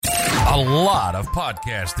A lot of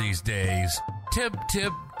podcasts these days.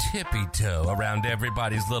 Tippy-toe around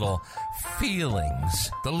everybody's little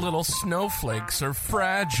feelings. The little snowflakes are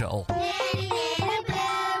fragile.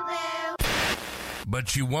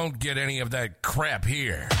 But you won't get any of that crap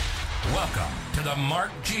here. Welcome to the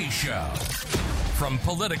Mark G Show. From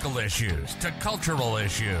political issues to cultural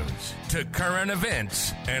issues to current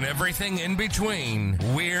events and everything in between,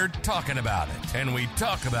 we're talking about it. And we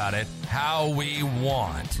talk about it how we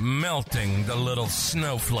want, melting the little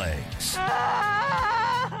snowflakes.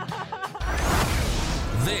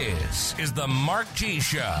 This is the Mark G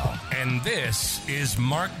Show, and this is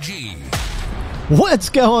Mark G. What's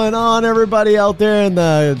going on, everybody out there in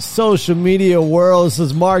the social media world? This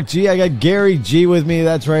is Mark G. I got Gary G with me.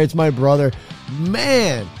 That's right, it's my brother.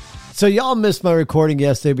 Man, so y'all missed my recording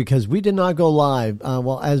yesterday because we did not go live.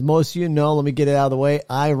 Well, as most of you know, let me get it out of the way.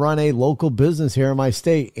 I run a local business here in my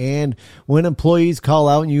state, and when employees call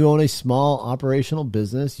out and you own a small operational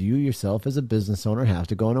business, you yourself as a business owner have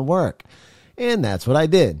to go in and work. And that's what I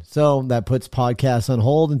did. So that puts podcasts on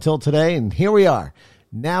hold until today, and here we are.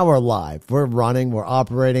 Now we're live. We're running. We're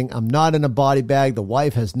operating. I'm not in a body bag. The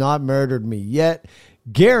wife has not murdered me yet.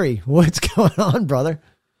 Gary, what's going on, brother?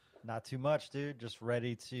 Not too much, dude. Just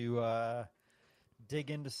ready to dig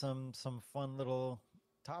into some fun little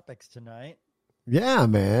topics tonight. Yeah,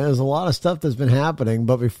 man. There's a lot of stuff that's been happening.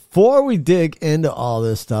 But before we dig into all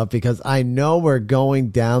this stuff, because I know we're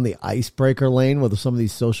going down the icebreaker lane with some of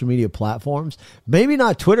these social media platforms, maybe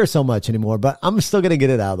not Twitter so much anymore, but I'm still going to get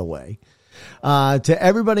it out of the way. To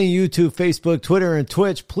everybody on YouTube, Facebook, Twitter, and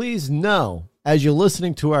Twitch, please know, as you're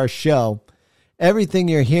listening to our show, everything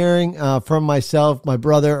you're hearing from myself, my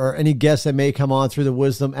brother, or any guests that may come on through the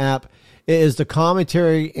Wisdom app is the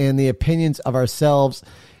commentary and the opinions of ourselves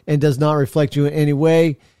and does not reflect you in any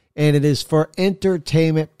way. And it is for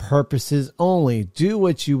entertainment purposes only. Do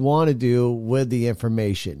what you want to do with the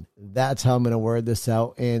information. That's how I'm going to word this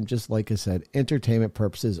out. And just like I said, entertainment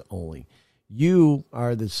purposes only. You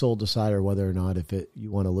are the sole decider whether or not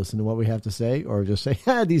you want to listen to what we have to say or just say,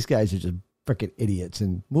 these guys are just freaking idiots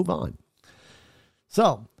and move on.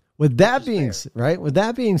 So with that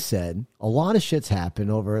being said, a lot of shit's happened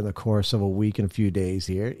over the course of a week and a few days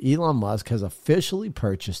here. Elon Musk has officially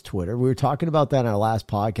purchased Twitter. We were talking about that in our last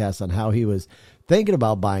podcast on how he was thinking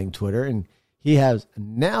about buying Twitter, and he has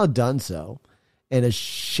now done so and has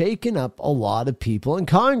shaken up a lot of people in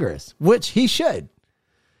Congress, which he should.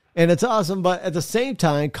 And it's awesome, but at the same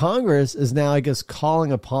time, Congress is now, I guess,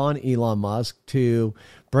 calling upon Elon Musk to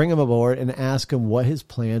bring him aboard and ask him what his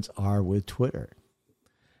plans are with Twitter.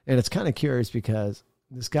 And it's kind of curious because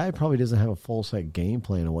this guy probably doesn't have a full-set game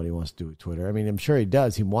plan on what he wants to do with Twitter. I mean, I'm sure he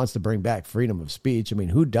does. He wants to bring back freedom of speech. I mean,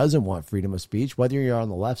 who doesn't want freedom of speech? Whether you're on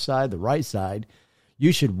the left side, the right side,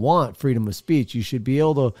 you should want freedom of speech. You should be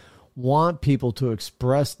able to want people to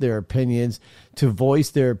express their opinions, to voice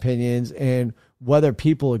their opinions, and whether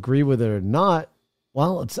people agree with it or not,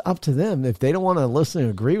 well, it's up to them. If they don't want to listen and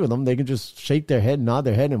agree with them, they can just shake their head, nod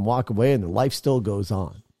their head, and walk away, and their life still goes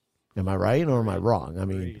on. Am I right or am I wrong? I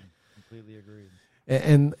mean, completely agreed.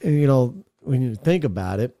 And you know, when you think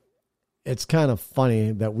about it, it's kind of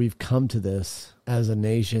funny that we've come to this as a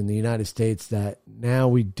nation, the United States, that now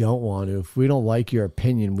we don't want to. If we don't like your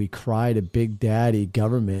opinion, we cry to Big Daddy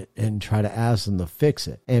government and try to ask them to fix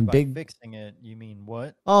it. And fixing it, you mean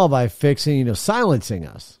what? Oh, by fixing, silencing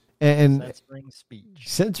us. And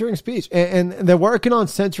censoring speech. And they're working on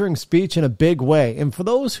censoring speech in a big way. And for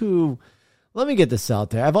those who, let me get this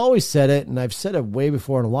out there. I've always said it, and I've said it way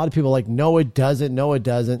before, and a lot of people are like, no, it doesn't. No, it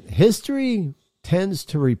doesn't. History tends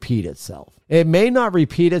to repeat itself. It may not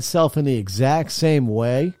repeat itself in the exact same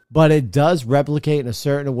way, but it does replicate in a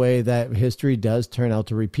certain way that history does turn out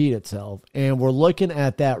to repeat itself. And we're looking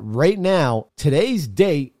at that right now, today's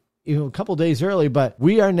date, a couple days early, but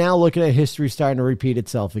we are now looking at history starting to repeat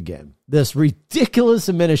itself again. This ridiculous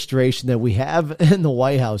administration that we have in the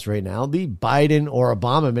White House right now, the Biden or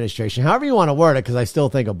Obama administration, however you want to word it, because I still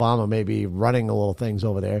think Obama may be running the little things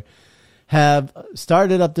over there, have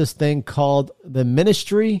started up this thing called the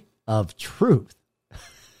Ministry of Truth.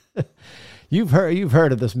 You've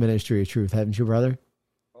heard of this Ministry of Truth, haven't you, brother?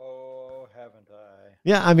 Oh, haven't I?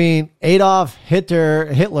 Yeah, I mean, Adolf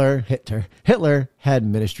Hitler had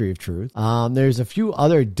Ministry of Truth. There's a few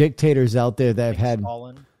other dictators out there that have had.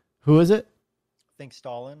 Stalin. Who is it? I think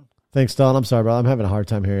Stalin. I'm sorry, brother. I'm having a hard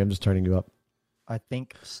time hearing. I'm just turning you up. I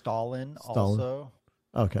think Stalin. Also.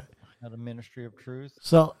 Okay. Had a Ministry of Truth.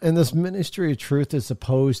 So, and this Ministry of Truth is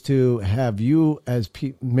supposed to have you as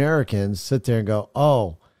Americans sit there and go,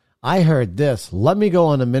 oh, I heard this. Let me go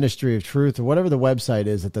on the Ministry of Truth or whatever the website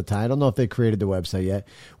is at the time. I don't know if they created the website yet.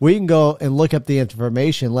 We can go and look up the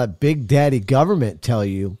information, let Big Daddy government tell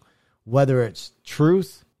you whether it's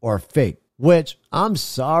truth or fake, which I'm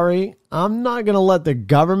sorry, I'm not going to let the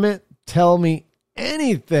government tell me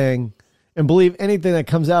anything and believe anything that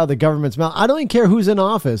comes out of the government's mouth. I don't even care who's in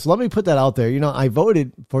office. Let me put that out there. You know, I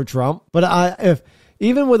voted for Trump, but if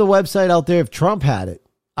even with a website out there, if Trump had it,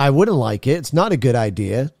 I wouldn't like it. It's not a good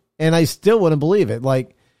idea. And I still wouldn't believe it.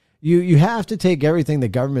 Like, you have to take everything the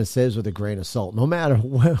government says with a grain of salt. No matter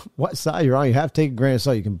what side you're on, you have to take a grain of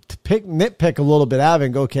salt. You can nitpick a little bit out of it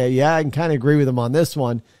and go, okay, yeah, I can kind of agree with them on this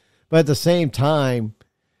one. But at the same time,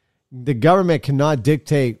 the government cannot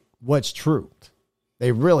dictate what's truth.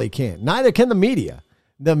 They really can't. Neither can the media.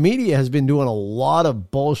 The media has been doing a lot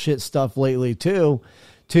of bullshit stuff lately, too,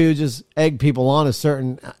 to just egg people on to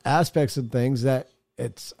certain aspects of things that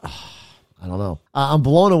it's... I don't know. I'm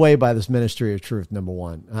blown away by this Ministry of Truth, number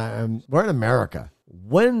one. We're in America.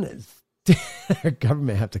 When did our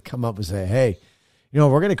government have to come up and say, hey, you know,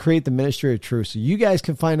 we're going to create the Ministry of Truth so you guys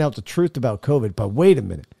can find out the truth about COVID. But wait a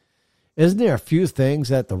minute. Isn't there a few things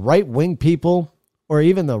that the right-wing people or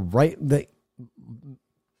even the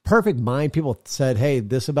perfect mind people said, hey,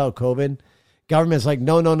 this about COVID? Government's like,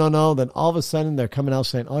 no. Then all of a sudden they're coming out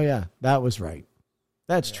saying, oh, yeah, that was right.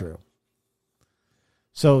 That's true.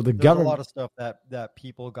 So the government, a lot of stuff that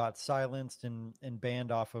people got silenced and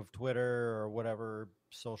banned off of Twitter or whatever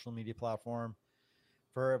social media platform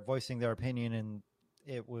for voicing their opinion, and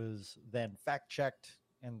it was then fact checked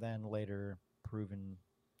and then later proven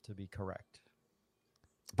to be correct.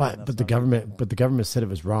 But the government said it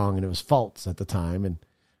was wrong and it was false at the time and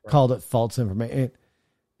called it false information.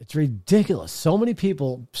 It's ridiculous. So many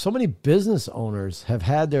people, so many business owners have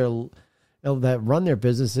had that run their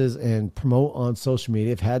businesses and promote on social media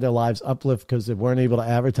have had their lives uplift because they weren't able to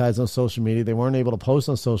advertise on social media. They weren't able to post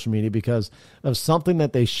on social media because of something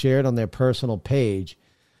that they shared on their personal page.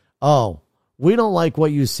 Oh, we don't like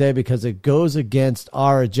what you say because it goes against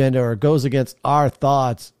our agenda or it goes against our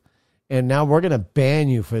thoughts. And now we're going to ban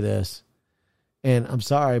you for this. And I'm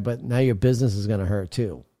sorry, but now your business is going to hurt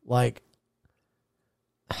too. Like,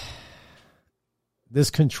 this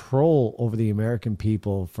control over the American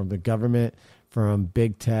people from the government, from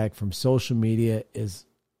big tech, from social media is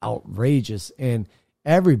outrageous. And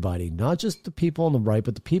everybody, not just the people on the right,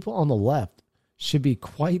 but the people on the left should be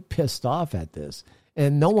quite pissed off at this.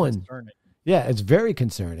 And no one, yeah, it's very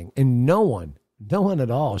concerning. And no one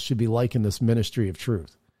at all should be liking this Ministry of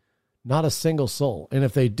Truth. Not a single soul. And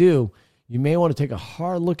if they do, you may want to take a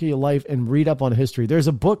hard look at your life and read up on history. There's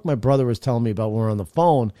a book my brother was telling me about when we were on the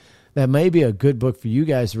phone that may be a good book for you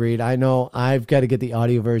guys to read. I know I've got to get the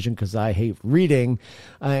audio version because I hate reading,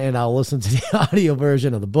 and I'll listen to the audio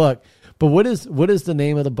version of the book. But what is the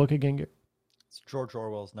name of the book again? It's George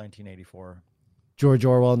Orwell's 1984. George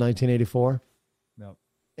Orwell, 1984? No.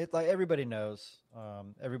 It, like, everybody knows.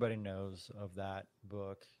 Everybody knows of that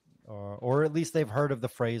book. Or at least they've heard of the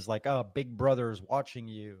phrase like, oh, Big Brother's watching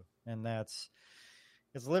you. And it's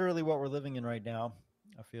literally what we're living in right now.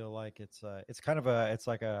 I feel like it's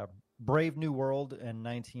like a Brave New World and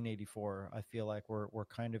 1984. I feel like we're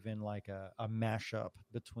kind of in like a mashup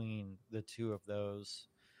between the two of those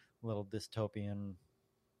little dystopian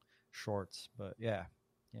shorts. But yeah,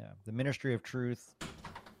 the Ministry of Truth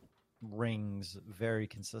rings very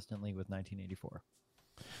consistently with 1984.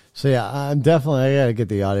 So yeah, I gotta get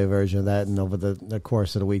the audio version of that, and over the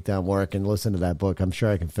course of the week down work and listen to that book. I'm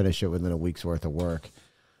sure I can finish it within a week's worth of work.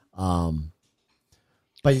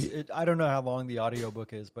 But I don't know how long the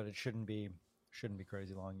audiobook is, but it shouldn't be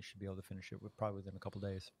crazy long. You should be able to finish it probably within a couple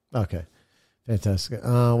days. Okay. Fantastic.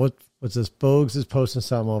 What's this? Bogues is posting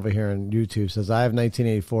something over here on YouTube. Says, I have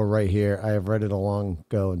 1984 right here. I have read it a long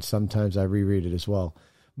ago, and sometimes I reread it as well.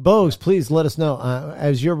 Bogues, please let us know.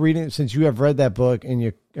 As you're reading, since you have read that book and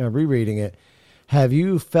you're rereading it, have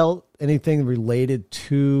you felt anything related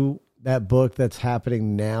to that book that's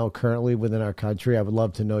happening now currently within our country? I would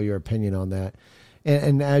love to know your opinion on that.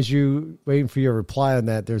 And as you waiting for your reply on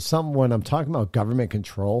that, there's something when I'm talking about government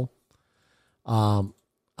control. I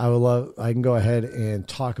can go ahead and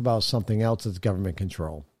talk about something else that's government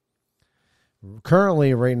control.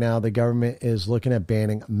 Currently, right now, the government is looking at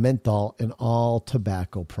banning menthol in all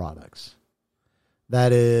tobacco products.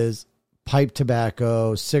 That is pipe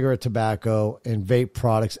tobacco, cigarette tobacco, and vape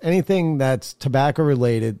products. Anything that's tobacco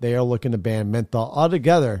related, they are looking to ban menthol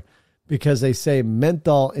altogether because they say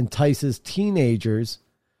menthol entices teenagers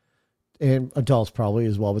and adults probably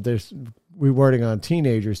as well, but there's rewording on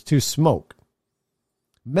teenagers to smoke.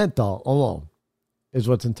 Menthol alone is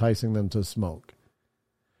what's enticing them to smoke.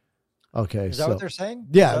 Okay, Is that what they're saying?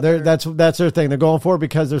 Yeah, Is that that's their thing. They're going for it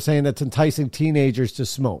because they're saying it's enticing teenagers to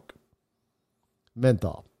smoke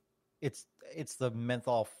menthol. It's the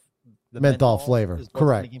menthol. Menthol flavor, is what's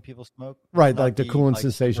correct? Making people smoke, Right, not like the cooling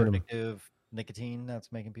super sensation of addictive nicotine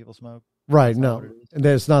that's making people smoke. right. That's not No, what it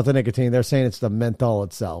is? it's not the nicotine. They're saying it's the menthol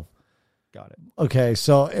itself. Got it. Okay,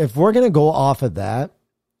 so if we're gonna go off of that,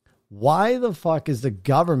 why the fuck is the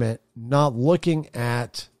government not looking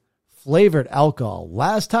at flavored alcohol?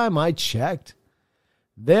 Last time I checked,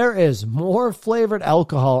 there is more flavored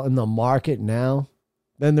alcohol in the market now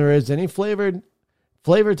than there is any flavored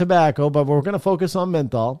tobacco, but we're going to focus on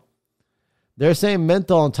menthol. They're saying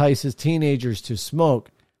menthol entices teenagers to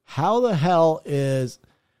smoke. How the hell is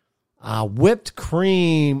whipped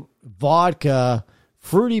cream, vodka,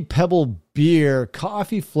 fruity pebble beer,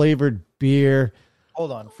 coffee flavored beer?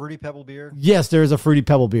 Hold on, Fruity Pebble beer. Yes, there is a fruity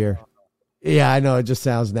pebble beer. Yeah, I know it just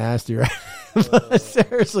sounds nasty, right? But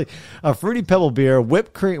seriously, a fruity pebble beer,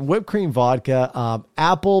 whipped cream vodka,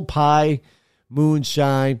 apple pie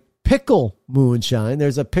moonshine, pickle moonshine.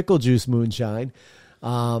 There's a pickle juice moonshine.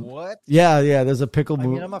 What? Yeah, there's a pickle I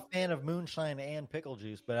mean, moon. I'm a fan of moonshine and pickle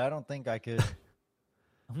juice, but I don't think I could.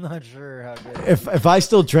 I'm not sure how good. If I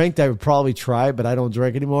still drank, I would probably try it, but I don't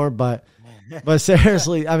drink anymore. But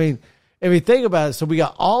seriously, I mean, if you think about it, so we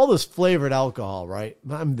got all this flavored alcohol, right?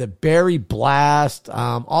 The Berry Blast,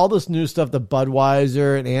 all this new stuff. The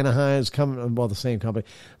Budweiser and Anaheim is coming. Well, the same company.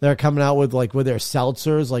 They're coming out with their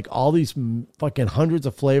seltzers, like all these fucking hundreds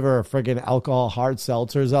of flavor of freaking alcohol hard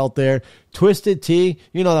seltzers out there. Twisted Tea,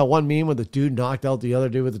 you know that one meme where the dude knocked out the other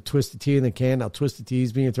dude with the Twisted Tea in the can. Now Twisted Tea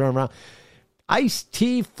is being thrown around. Iced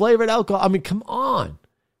tea flavored alcohol. I mean, come on.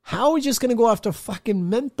 How are we just going to go after fucking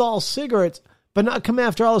menthol cigarettes, but not come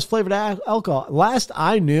after all this flavored alcohol? Last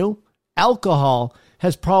I knew, alcohol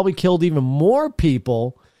has probably killed even more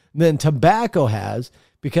people than tobacco has,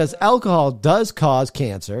 because alcohol does cause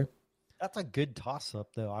cancer. That's a good toss-up,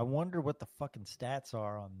 though. I wonder what the fucking stats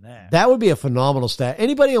are on that. That would be a phenomenal stat.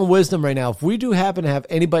 Anybody on Wisdom right now, if we do happen to have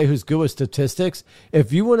anybody who's good with statistics,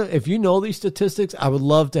 if you know these statistics, I would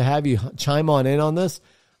love to have you chime on in on this,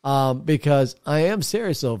 because I am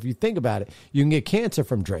serious. So if you think about it, you can get cancer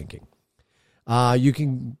from drinking. You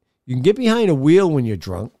can get behind a wheel when you're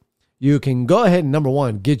drunk. You can go ahead and, number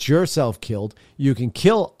one, get yourself killed. You can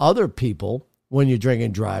kill other people when you're drinking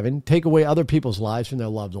and driving, take away other people's lives from their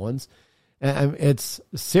loved ones. And it's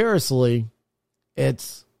seriously,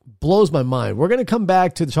 blows my mind. We're going to come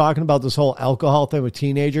back to talking about this whole alcohol thing with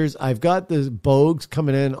teenagers. I've got the Bogues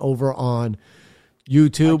coming in over on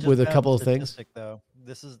YouTube with a couple of things. Though.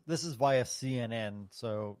 This is via CNN.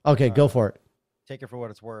 So okay, go for it. Take it for what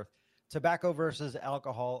it's worth. Tobacco versus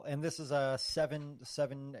alcohol, and this is a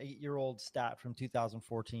 8-year-old stat from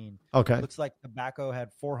 2014. Okay. Looks like tobacco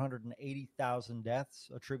had 480,000 deaths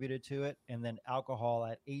attributed to it, and then alcohol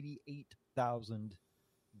at 88,000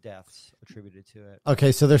 deaths attributed to it.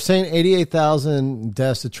 Okay, so they're saying 88,000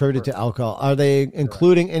 deaths attributed to alcohol. Are they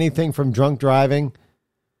including anything from drunk driving?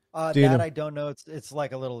 I don't know. It's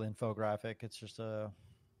like a little infographic. It's just a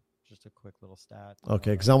quick little stat.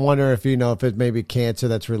 Okay, because I'm wondering if if it may be cancer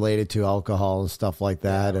that's related to alcohol and stuff like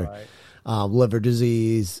that, or liver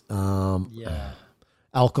disease,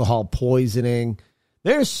 alcohol poisoning.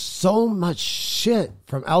 There's so much shit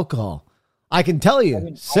from alcohol. I can tell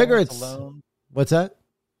you, cigarettes. Alone, what's that?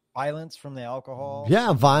 Violence from the alcohol.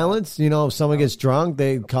 Yeah, violence. If someone gets drunk,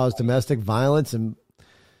 they cause domestic violence, and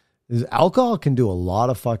alcohol can do a lot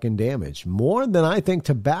of fucking damage, more than I think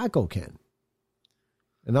tobacco can.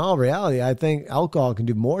 In all reality, I think alcohol can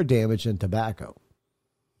do more damage than tobacco.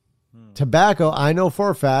 Tobacco, I know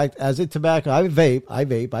for a fact, as a tobacco, I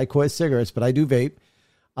vape. I quit cigarettes, but I do vape.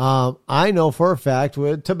 I know for a fact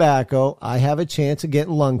with tobacco, I have a chance of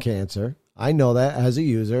getting lung cancer. I know that as a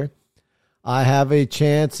user. I have a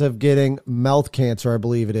chance of getting mouth cancer, I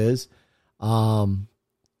believe it is. I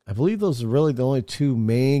believe those are really the only two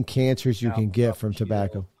main cancers you can get from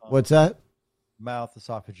tobacco. What's that? Mouth,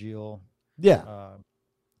 esophageal. Yeah.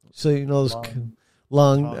 So those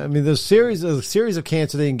lung. I mean, there's a series of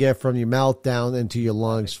cancer they can get from your mouth down into your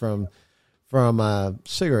lungs from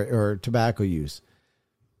cigarette or tobacco use.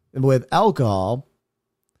 And with alcohol,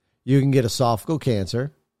 you can get esophageal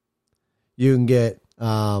cancer. You can get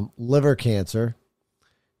liver cancer.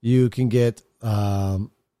 You can get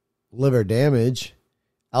liver damage,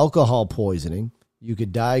 alcohol poisoning. You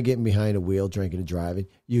could die getting behind a wheel, drinking and driving.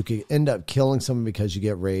 You could end up killing someone because you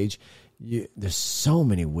get rage. There's so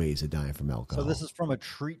many ways of dying from alcohol. So this is from a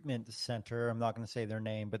treatment center. I'm not going to say their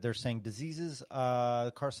name, but they're saying diseases,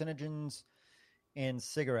 carcinogens in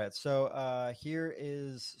cigarettes. So here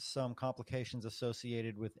is some complications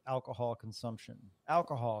associated with alcohol consumption.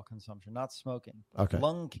 Alcohol consumption, not smoking. Okay.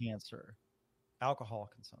 Lung cancer, alcohol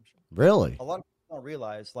consumption. Really? A lot of people don't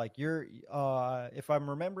realize, like, you're, if I'm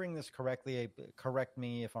remembering this correctly, correct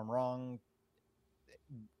me if I'm wrong,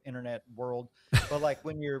 internet world, but like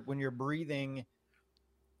when you're breathing,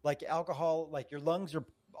 like alcohol, like your lungs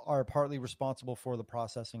are partly responsible for the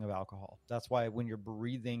processing of alcohol. That's why when you're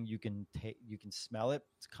breathing, you can smell it.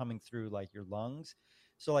 It's coming through like your lungs.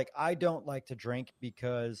 So like, I don't like to drink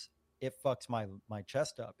because it fucks my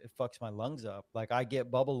chest up. It fucks my lungs up. Like I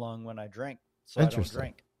get bubble lung when I drink, so I don't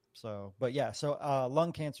drink. So, but yeah, so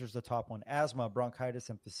lung cancer is the top one. Asthma, bronchitis,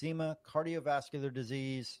 emphysema, cardiovascular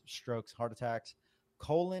disease, strokes, heart attacks,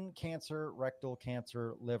 colon cancer, rectal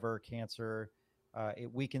cancer, liver cancer.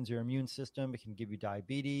 It weakens your immune system. It can give you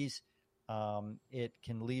diabetes. It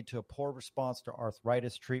can lead to a poor response to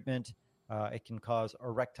arthritis treatment. It can cause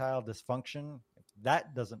erectile dysfunction. If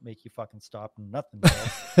that doesn't make you fucking stop, nothing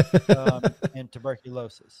will. And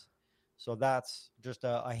tuberculosis. So that's just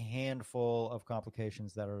a handful of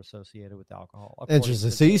complications that are associated with alcohol.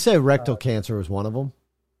 Interesting. So you say rectal cancer was one of them?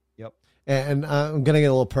 Yep. And I'm going to get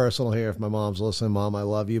a little personal here if my mom's listening. Mom, I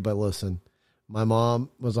love you, but listen, my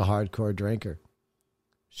mom was a hardcore drinker.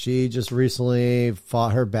 She just recently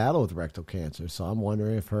fought her battle with rectal cancer. So I'm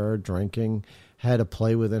wondering if her drinking had a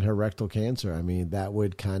play within her rectal cancer. I mean, that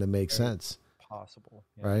would kind of make sense. Possible.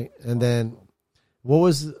 Yeah. Right? And then what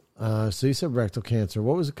was, so you said rectal cancer.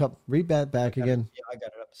 What was a couple, read that back again. Yeah, I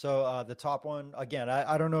got it up. So the top one, again,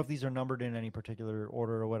 I don't know if these are numbered in any particular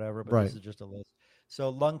order or whatever, but this is just a list. So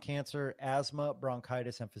lung cancer, asthma,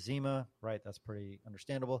 bronchitis, emphysema, right? That's pretty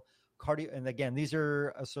understandable. And again, these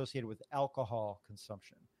are associated with alcohol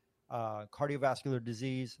consumption. Cardiovascular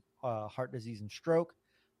disease, heart disease and stroke,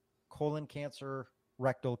 colon cancer,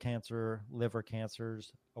 rectal cancer, liver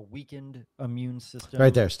cancers, a weakened immune system.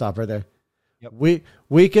 Right there. Stop right there. Yep.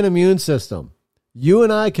 Weakened immune system. You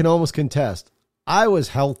and I can almost contest. I was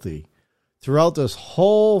healthy throughout this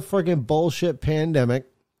whole freaking bullshit pandemic.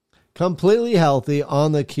 Completely healthy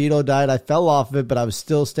on the keto diet. I fell off of it, but I was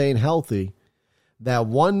still staying healthy. That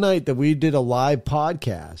one night that we did a live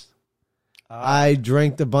podcast, I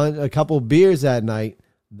drank a couple beers that night.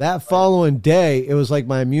 That following day, it was like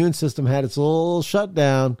my immune system had its little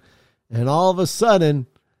shutdown, and all of a sudden,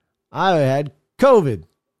 I had COVID,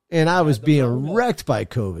 and I was being wrecked by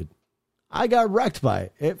COVID. I got wrecked by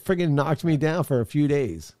it. It freaking knocked me down for a few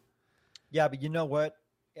days. Yeah, but you know what?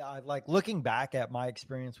 Like looking back at my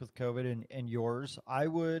experience with COVID and yours,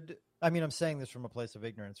 I'm saying this from a place of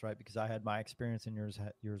ignorance, right? Because I had my experience and yours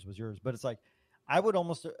was yours. But it's like, I would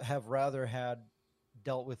almost have rather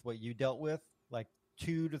dealt with what you dealt with, like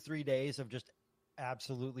 2 to 3 days of just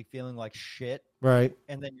absolutely feeling like shit. Right.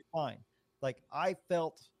 And then you're fine. Like I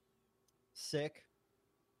felt sick,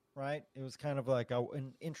 right? It was kind of like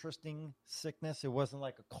an interesting sickness. It wasn't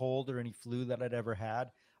like a cold or any flu that I'd ever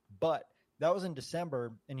had, but that was in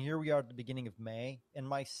December, and here we are at the beginning of May, and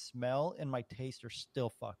my smell and my taste are still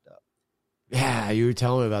fucked up. Yeah, you were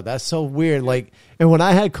telling me about that. That's so weird. Like, and when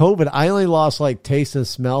I had COVID, I only lost like taste and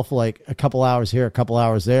smell for like a couple hours here, a couple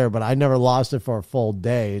hours there, but I never lost it for a full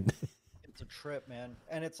day. It's a trip, man.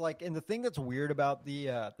 And it's like, and the thing that's weird about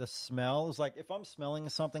the smell is like, if I'm smelling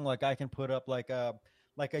something, like I can put up like a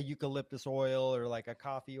eucalyptus oil or like a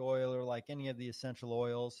coffee oil or like any of the essential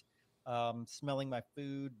oils. Smelling my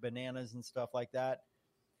food, bananas and stuff like that.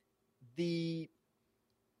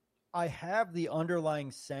 I have the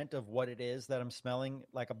underlying scent of what it is that I'm smelling,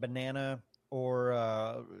 like a banana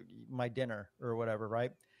or my dinner or whatever,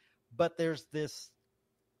 right? But there's this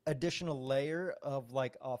additional layer of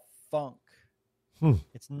like a funk.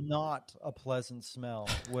 It's not a pleasant smell,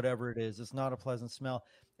 whatever it is. It's not a pleasant smell.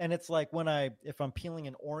 And it's like if I'm peeling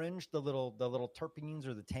an orange, the little terpenes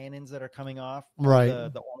or the tannins that are coming off right.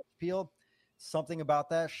 the orange peel, something about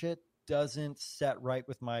that shit doesn't set right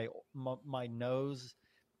with my nose.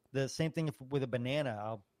 The same thing with a banana.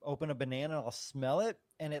 I'll open a banana, I'll smell it,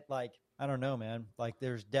 and it like, I don't know, man. Like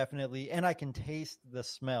there's definitely, and I can taste the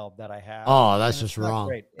smell that I have. Oh, that's just wrong.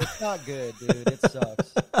 Great. It's not good, dude. It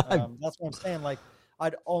sucks. That's what I'm saying. Like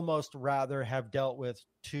I'd almost rather have dealt with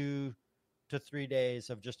 2 to 3 days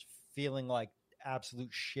of just feeling like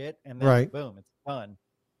absolute shit, and then boom, it's done.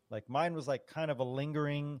 Like mine was like kind of a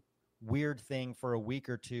lingering weird thing for a week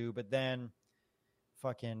or two, but then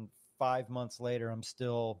fucking 5 months later, I'm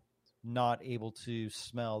still not able to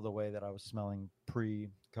smell the way that I was smelling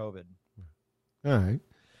pre-COVID. All right.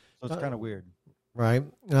 So it's kind of weird. Right.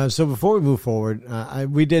 So before we move forward,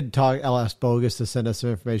 we did talk. I'll ask Bogus to send us some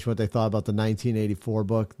information what they thought about the 1984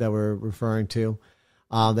 book that we're referring to.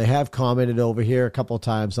 They have commented over here a couple of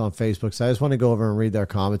times on Facebook, so I just want to go over and read their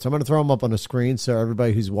comments. I'm going to throw them up on the screen so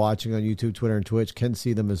everybody who's watching on YouTube, Twitter, and Twitch can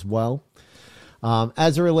see them as well.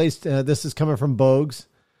 As it relates to, this is coming from Bogues.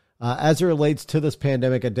 As it relates to this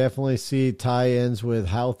pandemic, I definitely see tie-ins with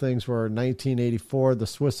how things were in 1984, the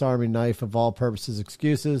Swiss Army knife of all purposes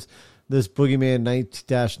excuses, this Boogeyman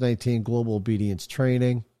 19-19 global obedience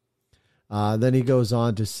training. Then he goes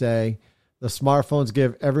on to say, the smartphones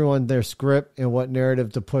give everyone their script and what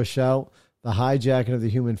narrative to push out. The hijacking of the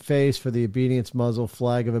human face for the obedience muzzle,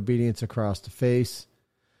 flag of obedience across the face.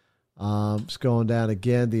 Just going down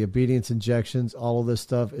again, the obedience injections, all of this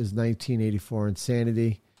stuff is 1984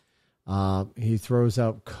 insanity. He throws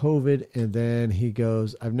out COVID, and then he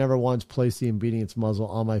goes, I've never once placed the obedience muzzle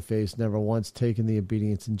on my face, never once taken the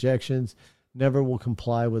obedience injections, never will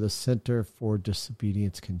comply with a Center for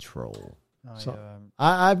Disobedience Control.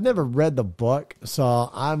 I've never read the book, so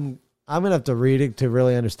I'm gonna have to read it to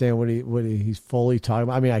really understand what he's fully talking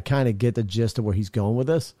about. I mean, I kind of get the gist of where he's going with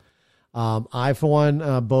this. I, for one,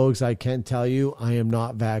 Bogues, I can tell you, I am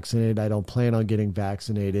not vaccinated. I don't plan on getting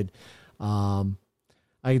vaccinated.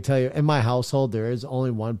 I can tell you, in my household, there is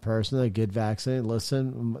only one person that get vaccinated.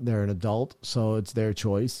 Listen, they're an adult, so it's their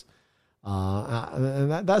choice.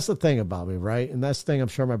 And that's the thing about me, right? And that's the thing I'm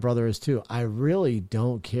sure my brother is too. I really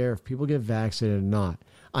don't care if people get vaccinated or not.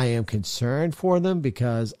 I am concerned for them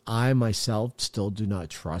because I myself still do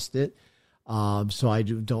not trust it. So I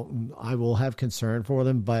will have concern for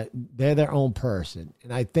them, but they're their own person.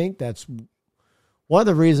 And I think that's one of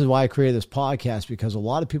the reasons why I created this podcast, because a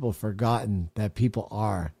lot of people have forgotten that people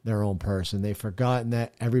are their own person. They've forgotten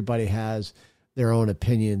that everybody has their own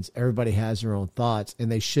opinions. Everybody has their own thoughts, and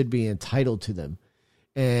they should be entitled to them.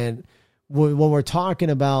 And when we're talking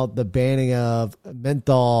about the banning of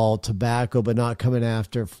menthol, tobacco, but not coming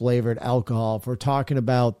after flavored alcohol, if we're talking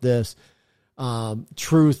about this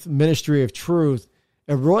truth, ministry of truth,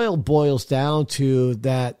 it really boils down to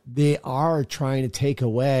that they are trying to take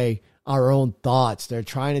away our own thoughts. They're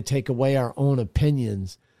trying to take away our own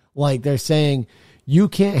opinions. Like they're saying, you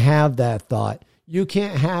can't have that thought. You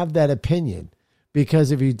can't have that opinion,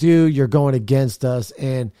 because if you do, you're going against us.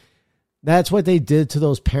 And that's what they did to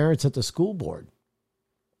those parents at the school board.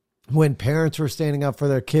 When parents were standing up for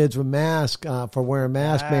their kids with masks, for wearing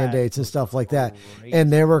mask mandates and stuff like that.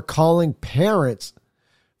 And they were calling parents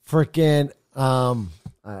freaking,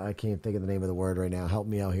 I can't think of the name of the word right now. Help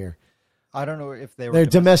me out here. I don't know if they're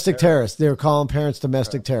domestic terrorists. They were calling parents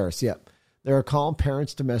domestic terrorists. Yep. They were calling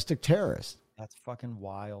parents domestic terrorists. That's fucking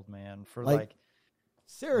wild, man. For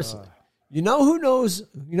seriously. You know who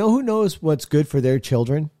knows what's good for their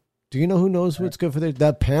children? Do you know who knows what's good for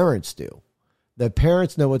the parents do? The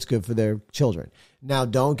parents know what's good for their children. Now,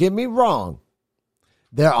 don't get me wrong.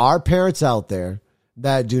 There are parents out there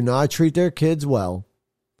that do not treat their kids well,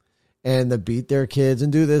 and that beat their kids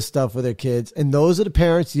and do this stuff with their kids. And those are the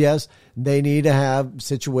parents, yes, they need to have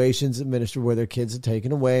situations administered where their kids are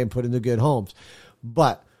taken away and put into good homes.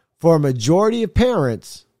 But for a majority of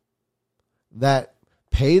parents that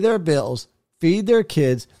pay their bills, feed their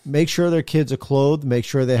kids, make sure their kids are clothed, make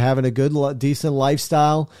sure they're having a good, decent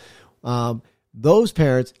lifestyle, those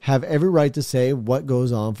parents have every right to say what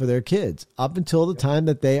goes on for their kids up until the time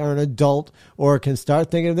that they are an adult or can start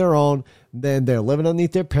thinking of their own. Then they're living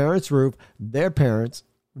underneath their parents' roof. Their parents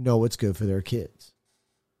know what's good for their kids,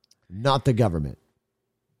 not the government.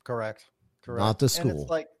 Correct. Not the school. And it's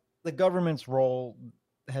like the government's role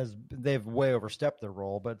they've way overstepped their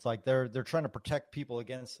role, but it's like they're trying to protect people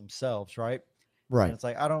against themselves, right? Right. And it's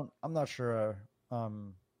like I'm not sure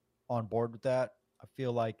on board with that. I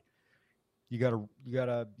feel like you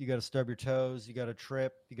gotta stub your toes, you gotta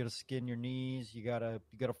trip, you gotta skin your knees, you gotta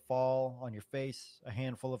fall on your face a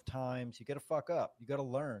handful of times, you gotta fuck up, you gotta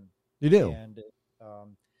learn. You do. And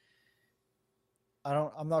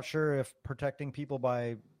I'm not sure if protecting people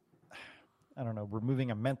by, I don't know,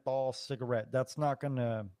 removing a menthol cigarette, I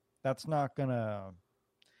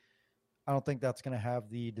don't think that's gonna have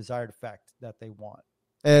the desired effect that they want.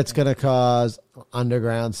 It's going to cause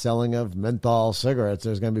underground selling of menthol cigarettes.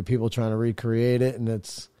 There's going to be people trying to recreate it, and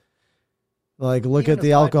it's like, look at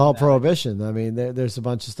the alcohol prohibition. I mean, there's a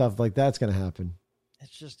bunch of stuff like that's going to happen.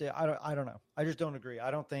 It's just, I don't know. I just don't agree.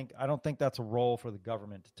 I don't think that's a role for the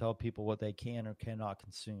government to tell people what they can or cannot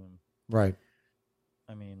consume. Right.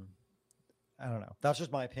 I mean, I don't know. That's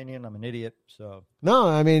just my opinion. I'm an idiot. So no,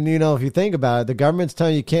 I mean, if you think about it, the government's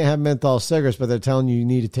telling you can't have menthol cigarettes, but they're telling you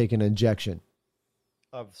need to take an injection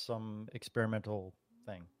of some experimental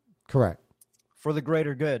thing. Correct. For the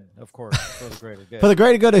greater good, of course. For the greater good. For the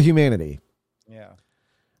greater good of humanity. Yeah.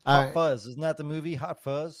 Hot Fuzz. Isn't that the movie Hot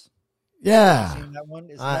Fuzz? Yeah. Seen that one?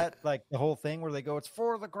 Is that like the whole thing where they go, it's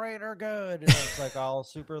for the greater good, and it's like all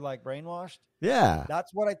super like brainwashed? Yeah.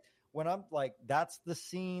 That's what when I'm like, that's the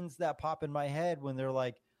scenes that pop in my head when they're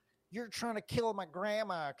like, you're trying to kill my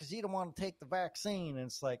grandma because you don't want to take the vaccine. And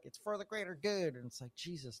it's like, it's for the greater good. And it's like,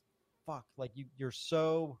 Jesus, fuck. Like you're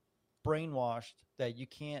so brainwashed that you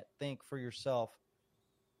can't think for yourself.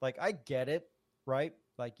 Like, I get it, right?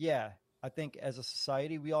 Like, yeah, I think as a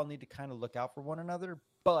society, we all need to kind of look out for one another.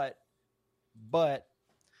 But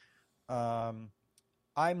I'm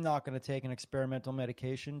not going to take an experimental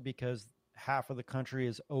medication because half of the country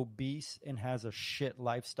is obese and has a shit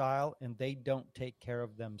lifestyle and they don't take care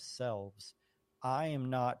of themselves. I am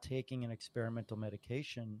not taking an experimental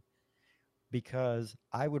medication because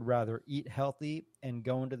I would rather eat healthy and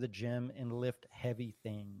go into the gym and lift heavy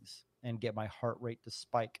things and get my heart rate to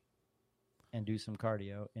spike and do some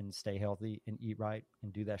cardio and stay healthy and eat right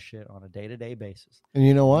and do that shit on a day-to-day basis. And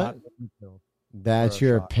you know what? That's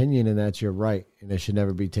your opinion and that's your right. And it should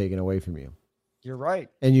never be taken away from you. You're right.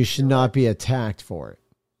 And you should not be attacked for it.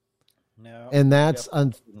 No. And that's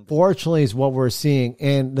unfortunately is what we're seeing.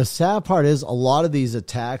 And the sad part is a lot of these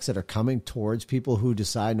attacks that are coming towards people who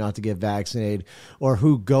decide not to get vaccinated or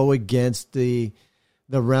who go against the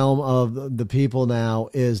realm of the people now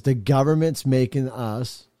is the government's making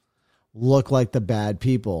us look like the bad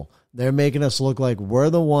people. They're making us look like we're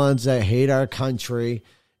the ones that hate our country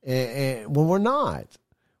and when we're not.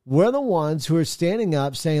 We're the ones who are standing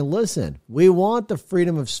up saying, listen, we want the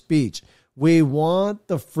freedom of speech. We want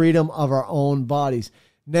the freedom of our own bodies.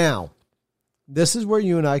 Now, this is where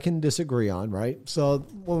you and I can disagree on, right? So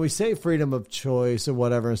when we say freedom of choice or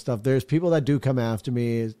whatever and stuff, there's people that do come after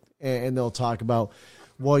me and they'll talk about,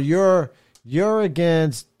 well, you're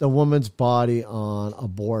against the woman's body on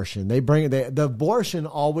abortion. The abortion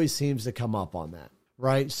always seems to come up on that,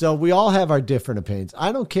 right? So we all have our different opinions.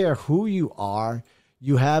 I don't care who you are.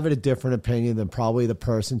 You have a different opinion than probably the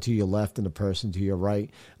person to your left and the person to your right,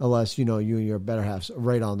 unless, you and your better half's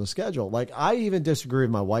right on the schedule. Like, I even disagree with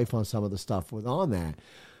my wife on some of the stuff on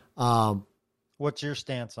that. What's your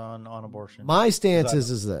stance on abortion? My stance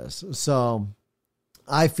is this. So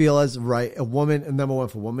I feel as right, a woman, and number one,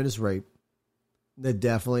 if a woman is raped,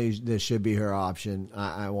 this should be her option.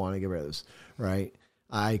 I want to get rid of this, right?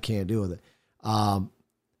 I can't deal with it.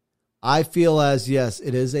 I feel as, yes,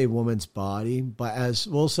 it is a woman's body, but as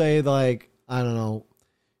we'll say, like, I don't know,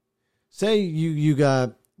 say you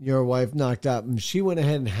got your wife knocked up and she went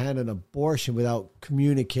ahead and had an abortion without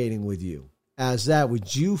communicating with you. As that,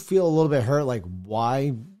 would you feel a little bit hurt? Like,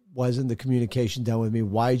 why wasn't the communication done with me?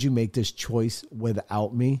 Why did you make this choice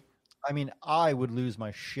without me? I mean, I would lose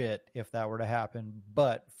my shit if that were to happen,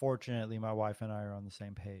 but fortunately my wife and I are on the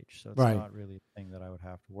same page, so it's not really a thing that I would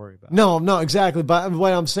have to worry about. No, exactly. But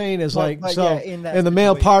what I'm saying is in the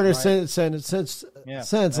male partner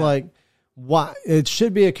sense, like, why it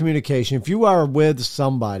should be a communication. If you are with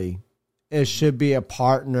somebody, it should be a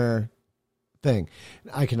partner thing.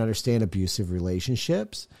 I can understand abusive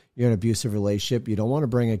relationships. You're in an abusive relationship. You don't want to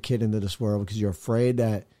bring a kid into this world because you're afraid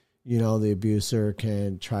that the abuser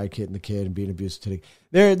can try hitting the kid and be an abuser to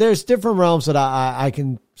the there's different realms that I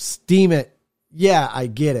can steam it. Yeah, I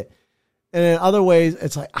get it. And in other ways,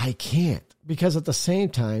 it's like, I can't, because at the same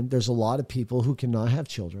time, there's a lot of people who cannot have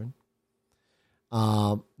children.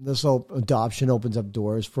 This adoption opens up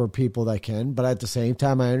doors for people that can, but at the same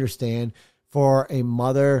time, I understand for a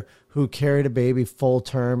mother who carried a baby full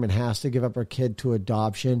term and has to give up her kid to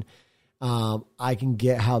adoption, I can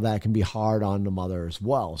get how that can be hard on the mother as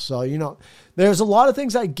well. So, there's a lot of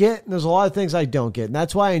things I get and there's a lot of things I don't get. And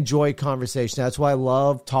that's why I enjoy conversation. That's why I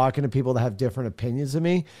love talking to people that have different opinions than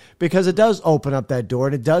me, because it does open up that door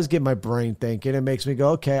and it does get my brain thinking. It makes me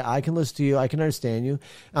go, okay, I can listen to you. I can understand you.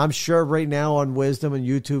 I'm sure right now on Wisdom and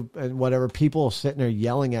YouTube and whatever, people are sitting there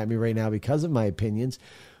yelling at me right now because of my opinions,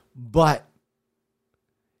 but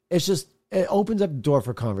it's just, it opens up the door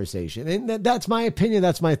for conversation. And that's my opinion.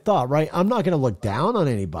 That's my thought, right? I'm not going to look down on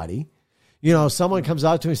anybody. Someone comes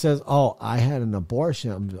out to me and says, oh, I had an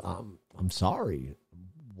abortion. I'm sorry.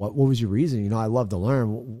 What was your reason? I love to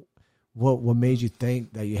learn. What made you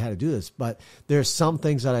think that you had to do this? But there's some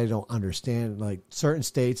things that I don't understand, like certain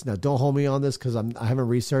states. Now, don't hold me on this because I haven't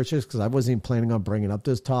researched this because I wasn't even planning on bringing up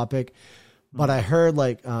this topic. But I heard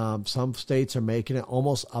like some states are making it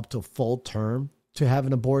almost up to full term to have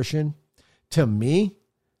an abortion. To me,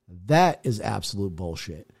 that is absolute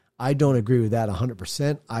bullshit. I don't agree with that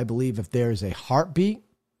 100%. I believe if there is a heartbeat,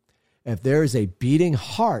 if there is a beating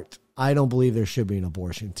heart, I don't believe there should be an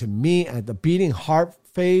abortion. To me, at the beating heart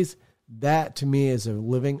phase, that to me is a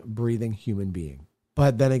living, breathing human being.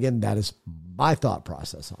 But then again, that is my thought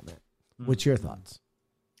process on that. What's your thoughts?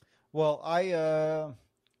 Well,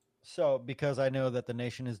 so because I know that the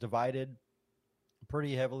nation is divided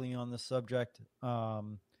pretty heavily on this subject,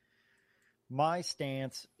 my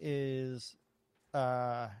stance isn't.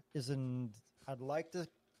 I'd like to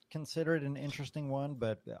consider it an interesting one,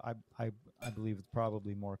 but I believe it's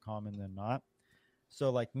probably more common than not. So,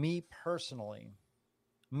 like me personally,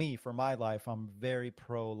 me for my life, I'm very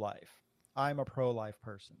pro-life. I'm a pro-life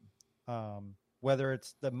person. Whether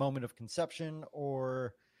it's the moment of conception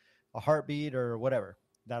or a heartbeat or whatever,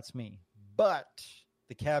 that's me. But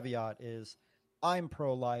the caveat is, I'm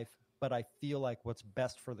pro-life, but I feel like what's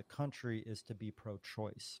best for the country is to be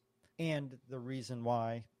pro-choice. And the reason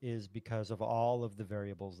why is because of all of the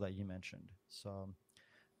variables that you mentioned. So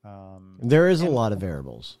There is a lot of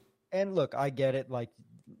variables. and look, I get it. Like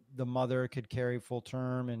the mother could carry full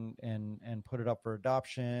term and put it up for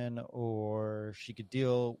adoption, or she could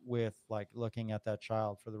deal with like looking at that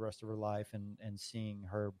child for the rest of her life and seeing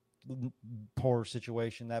her poor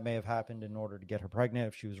situation that may have happened in order to get her pregnant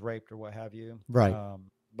if she was raped or what have you. Right.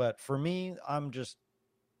 But for me, I'm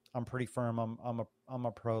pretty firm. I'm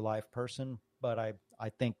a pro-life person, but I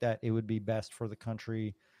think that it would be best for the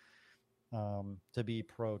country to be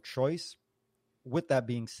pro-choice. With that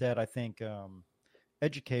being said, I think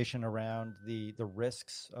education around the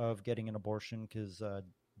risks of getting an abortion, because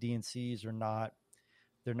DNCs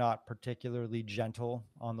they're not particularly gentle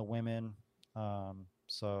on the women.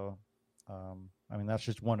 So I mean, that's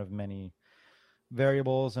just one of many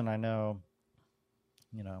variables, and I know,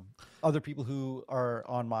 other people who are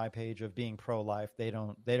on my page of being pro-life, they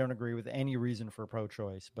don't agree with any reason for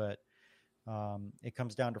pro-choice, but it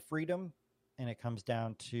comes down to freedom, and it comes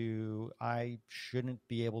down to, I shouldn't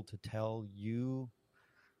be able to tell you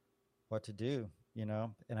what to do,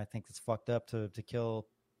 and I think it's fucked up to kill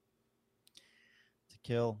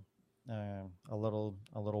a little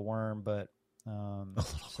worm, but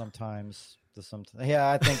sometimes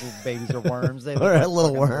I think babies are worms. They look Or like a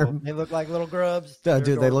little worm. they look like little grubs. No, They're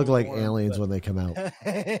dude, they look adorable like worms, aliens but- when they come out.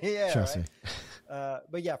 Yeah, Trust right? me.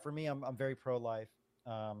 But yeah, for me, I'm very pro-life,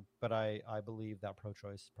 but I believe that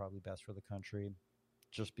pro-choice is probably best for the country,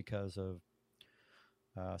 just because of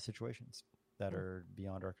situations that are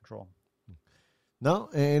beyond our control. No,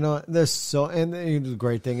 and, and the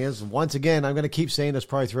great thing is, once again, I'm going to keep saying this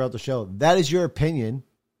probably throughout the show. That is your opinion,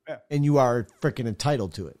 Yeah. and you are freaking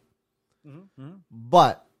entitled to it. Mm-hmm.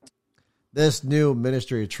 But this new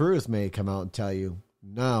Ministry of Truth may come out and tell you,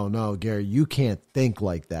 no, Gary, you can't think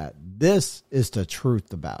like that. This is the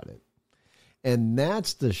truth about it. And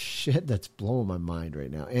that's the shit that's blowing my mind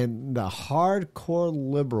right now. And the hardcore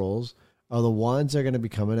liberals are the ones that are going to be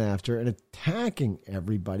coming after and attacking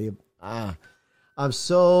everybody. I'm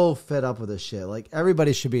so fed up with this shit. Like,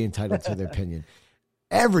 everybody should be entitled to their opinion.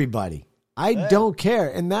 Everybody. I don't care.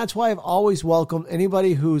 And that's why I've always welcomed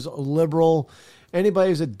anybody who's a liberal, anybody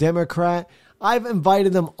who's a Democrat. I've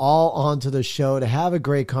invited them all onto the show to have a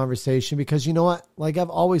great conversation, because you know what? Like I've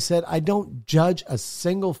always said, I don't judge a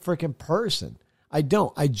single freaking person. I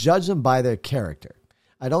don't. I judge them by their character.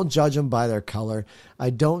 I don't judge them by their color.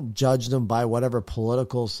 I don't judge them by whatever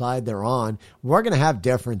political side they're on. We're going to have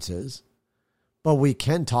differences, but we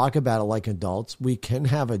can talk about it like adults. We can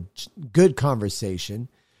have a good conversation.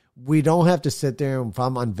 We don't have to sit there, if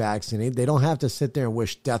I'm unvaccinated, they don't have to sit there and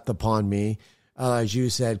wish death upon me. As you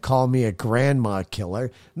said, call me a grandma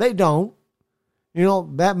killer. They don't.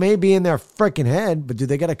 That may be in their freaking head, but do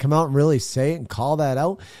they got to come out and really say it and call that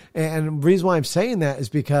out? And the reason why I'm saying that is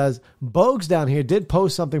because Bogues down here did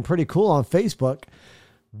post something pretty cool on Facebook.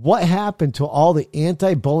 What happened to all the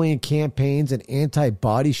anti-bullying campaigns and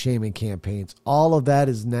anti-body shaming campaigns? All of that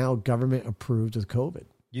is now government approved with COVID.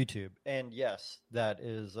 YouTube. And yes, that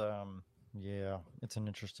is it's an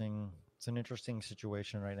interesting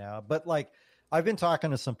situation right now. But like, I've been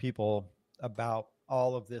talking to some people about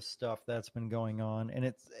all of this stuff that's been going on,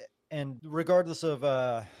 and regardless of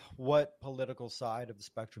what political side of the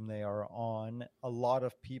spectrum they are on, a lot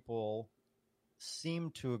of people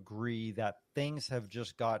seem to agree that things have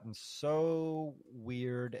just gotten so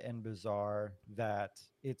weird and bizarre that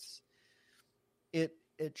it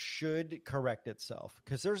should correct itself,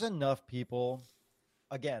 because there's enough people,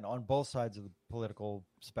 again, on both sides of the political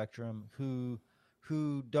spectrum who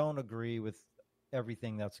don't agree with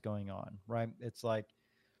everything that's going on, right? It's like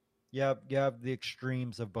you have the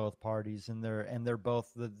extremes of both parties, and they're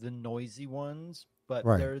both the noisy ones, but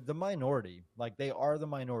Right. They're the minority. Like, they are the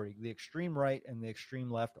minority. The extreme right and the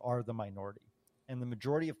extreme left are the minority, and the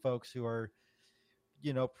majority of folks who are,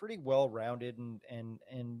 pretty well rounded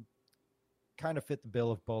and kind of fit the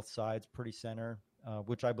bill of both sides, pretty center,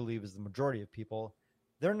 which I believe is the majority of people.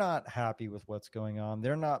 They're not happy with what's going on.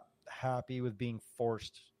 They're not happy with being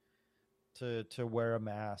forced to wear a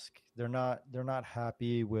mask. They're not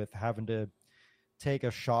happy with having to take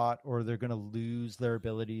a shot, or they're going to lose their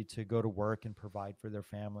ability to go to work and provide for their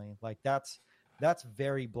family. Like that's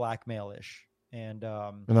very blackmailish. And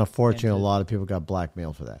unfortunately, a lot of people got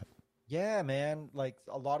blackmailed for that. Yeah, man. Like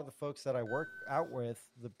a lot of the folks that I work out with,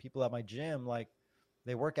 the people at my gym, like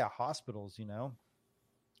they work at hospitals, you know,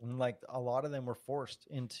 and like a lot of them were forced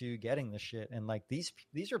into getting this shit. And like these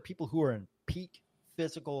are people who are in peak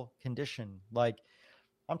physical condition. Like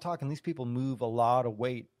I'm talking, these people move a lot of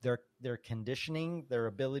weight. Their conditioning, their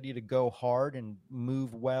ability to go hard and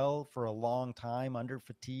move well for a long time under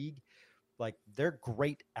fatigue. Like they're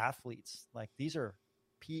great athletes. Like these are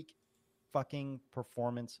peak fucking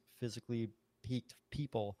performance, physically peaked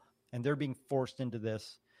people. And they're being forced into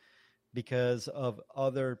this because of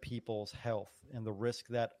other people's health and the risk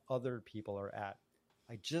that other people are at.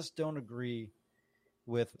 I just don't agree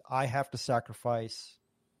with, I have to sacrifice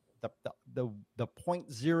the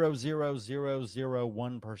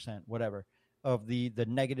 0.00001%, whatever, of the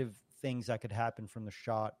negative things that could happen from the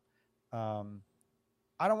shot. I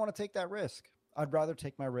don't want to take that risk. I'd rather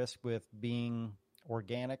take my risk with being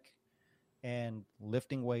organic and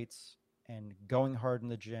lifting weights and going hard in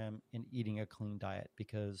the gym and eating a clean diet,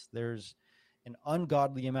 because there's an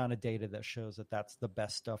ungodly amount of data that shows that that's the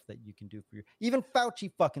best stuff that you can do for you. Even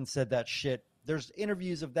Fauci fucking said that shit. There's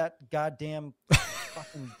interviews of that goddamn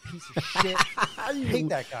fucking piece of shit. I hate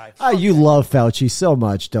that guy. You love Fauci so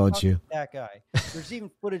much, don't you? That guy. There's even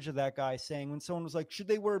footage of that guy saying when someone was like, should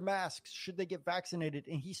they wear masks? Should they get vaccinated?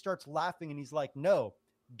 And he starts laughing and he's like, no,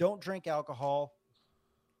 don't drink alcohol.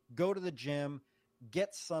 Go to the gym,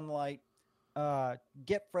 get sunlight,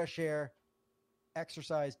 get fresh air,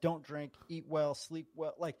 exercise, don't drink, eat well, sleep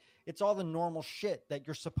well. Like it's all the normal shit that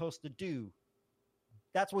you're supposed to do.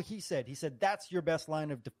 That's what he said. He said, that's your best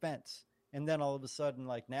line of defense. And then all of a sudden,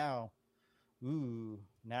 like now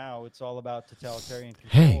it's all about totalitarian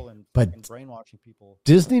control and brainwashing people.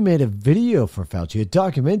 Disney made a video for Fauci, a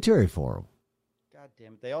documentary for him. God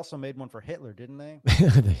damn it. They also made one for Hitler, didn't they?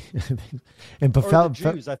 And but the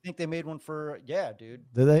Jews. I think they made one for, yeah, dude.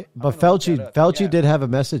 Did they? But Fauci did have a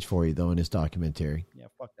message for you, though, in his documentary. Yeah,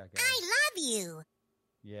 fuck that guy. I love you.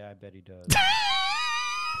 Yeah, I bet he does.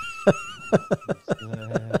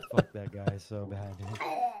 Fuck that guy so bad, dude.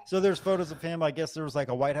 So there's photos of him. I guess there was like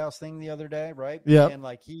a White House thing the other day, right? Yeah. And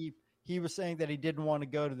like he was saying that he didn't want to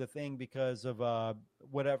go to the thing because of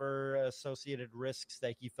whatever associated risks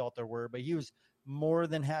that he felt there were, but he was more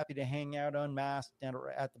than happy to hang out unmasked and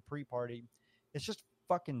at the pre-party. It's just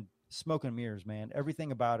fucking smoke and mirrors, man.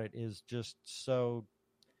 Everything about it is just so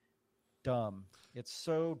dumb. It's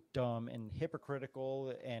so dumb and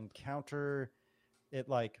hypocritical and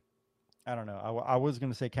I don't know. I was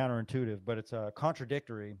going to say counterintuitive, but it's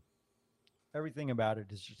contradictory. Everything about it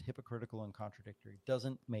is just hypocritical and contradictory.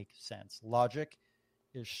 Doesn't make sense. Logic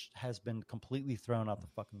has been completely thrown out the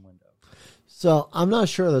fucking window. So I'm not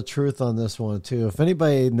sure of the truth on this one, too. If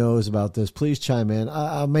anybody knows about this, please chime in.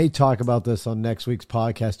 I may talk about this on next week's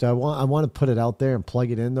podcast. I want to put it out there and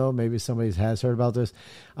plug it in, though. Maybe somebody has heard about this.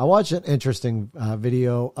 I watched an interesting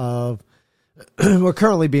video of we're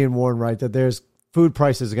currently being warned, right, that there's food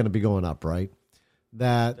prices are going to be going up, right?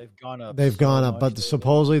 That they've gone up, but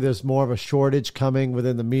supposedly there's more of a shortage coming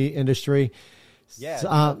within the meat industry. Yeah, you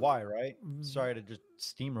know why, right? Sorry to just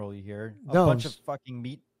steamroll you here. A bunch of fucking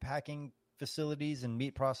meat packing facilities and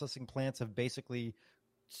meat processing plants have basically,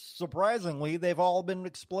 surprisingly, they've all been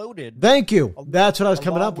exploded. Thank you. That's what I was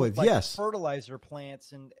coming up with. Like yes. Fertilizer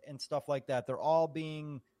plants and stuff like that. They're all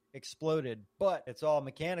being exploded, but it's all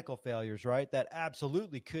mechanical failures, right? That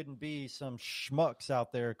absolutely couldn't be some schmucks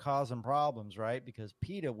out there causing problems, right? Because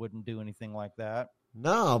PETA wouldn't do anything like that.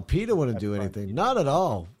 No, PETA wouldn't do anything. Not at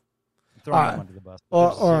all. Throwing them under the bus.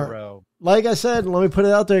 Or like I said, let me put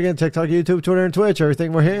it out there again, TikTok, YouTube, Twitter, and Twitch.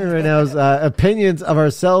 Everything we're hearing right now is opinions of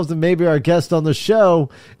ourselves and maybe our guest on the show,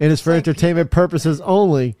 and it's for entertainment purposes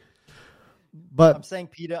only. But I'm saying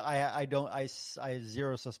PETA, I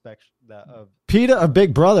zero suspect that of PETA, a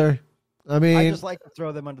big brother. I mean, I just like to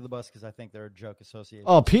throw them under the bus because I think they're a joke association.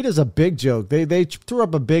 Oh, PETA's a big joke. They threw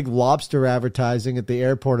up a big lobster advertising at the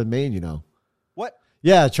airport in Maine, you know. What?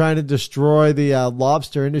 Yeah, trying to destroy the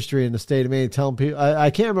lobster industry in the state of Maine. Telling people, I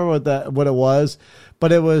can't remember what it was,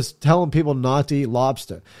 but it was telling people not to eat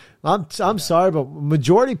lobster. I'm sorry, but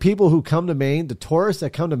majority of people who come to Maine, the tourists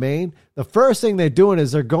that come to Maine, the first thing they're doing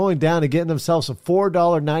is they're going down and getting themselves a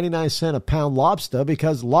 $4.99 a pound lobster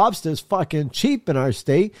because lobster is fucking cheap in our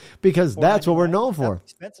state because that's what we're known for.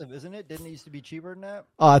 That's expensive, isn't it? Didn't it used to be cheaper than that?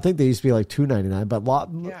 Oh, I think they used to be like $2.99.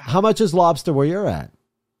 But how much is lobster where you're at?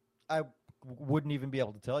 wouldn't even be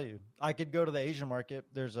able to tell you. I could go to the Asian market.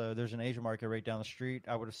 There's an Asian market right down the street.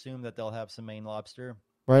 I would assume that they'll have some Maine lobster.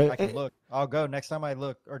 Right. I can look. I'll go next time I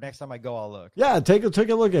look, or next time I go, I'll look. Yeah, take a look at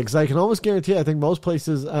it, because I can almost guarantee. I think most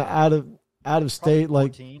places out of state,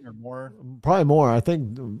 like 14 or more. Probably more. I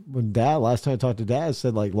think when last time I talked to Dad,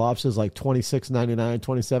 said like lobster's like $26.99,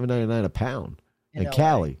 $27.99 a pound in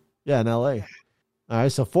Cali. Yeah, in LA. All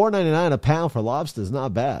right, so $4.99 a pound for lobster is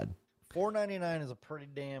not bad. $4.99 is a pretty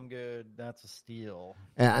damn good. That's a steal.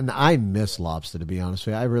 And I miss lobster, to be honest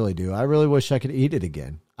with you. I really do. I really wish I could eat it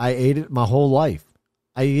again. I ate it my whole life.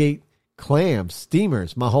 I ate clams,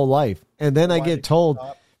 steamers my whole life. And then I get told,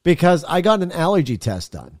 because I got an allergy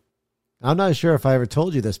test done. I'm not sure if I ever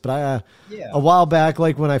told you this, but a while back,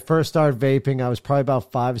 like when I first started vaping, I was probably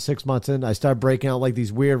about 5 or 6 months in. I started breaking out like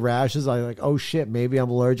these weird rashes. I like, oh shit, maybe I'm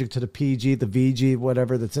allergic to the PG, the VG,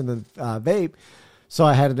 whatever that's in the vape. So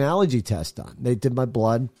I had an allergy test done. They did my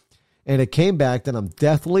blood, and it came back that I'm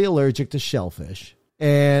deathly allergic to shellfish,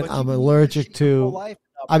 and I'm allergic to.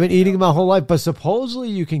 I've been eating my whole life, but supposedly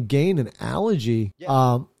you can gain an allergy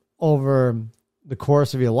over the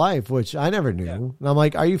course of your life, which I never knew. And I'm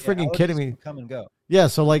like, are you freaking kidding me? Come and go. Yeah,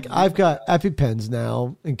 so like I've got EpiPens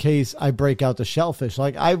now in case I break out the shellfish.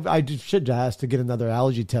 Like I should ask to get another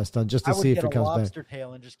allergy test done just to see if it comes back. I would get a lobster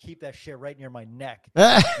tail and just keep that shit right near my neck.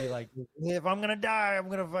 Be like, if I'm gonna die, I'm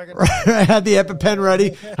gonna fucking. I had the EpiPen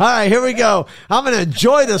ready. All right, here we go. I'm gonna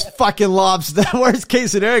enjoy this fucking lobster. Worst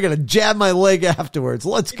case scenario, I'm gonna jab my leg afterwards.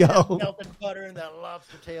 Let's go. Melted butter in that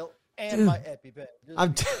lobster tail and my EpiPen.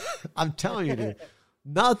 I'm telling you, dude.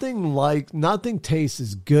 Nothing tastes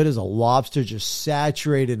as good as a lobster just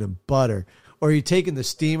saturated in butter. Or you're taking the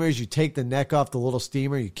steamers, you take the neck off the little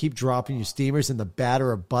steamer, you keep dropping your steamers in the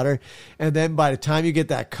batter of butter, and then by the time you get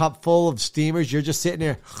that cup full of steamers, you're just sitting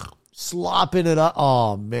there slopping it up.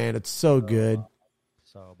 Oh man, it's so good.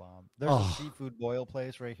 So bomb. There's a seafood boil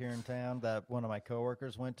place right here in town that one of my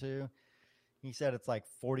coworkers went to. He said it's like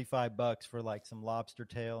 $45 for like some lobster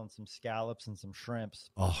tail and some scallops and some shrimps.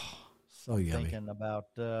 Oh. So yummy. Thinking about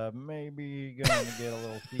maybe going to get a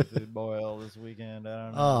little seafood boil this weekend. I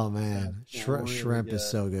don't know. Oh man, shrimp is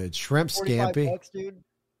so good. Shrimp scampi, $45, dude.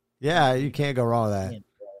 Yeah, you can't go wrong with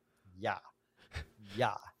that.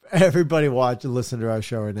 Yeah. Everybody listen to our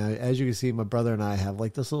show right now. As you can see, my brother and I have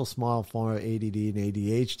like this little small form of ADD and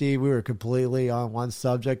ADHD. We were completely on one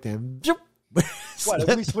subject and. What?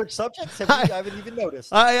 Have we switched subjects? I haven't even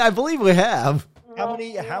noticed. I believe we have. How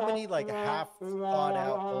many like half thought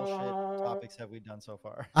out bullshit topics have we done so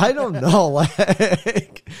far? I don't know.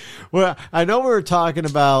 Like, well, I know we were talking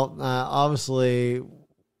about obviously.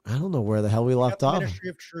 I don't know where the hell we left off. Ministry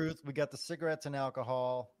of Truth. We got the cigarettes and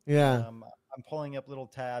alcohol. Yeah. I'm pulling up little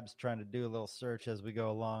tabs, trying to do a little search as we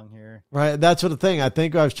go along here. Right. That's what the thing. I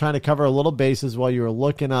think I was trying to cover a little bases while you were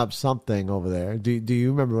looking up something over there. Do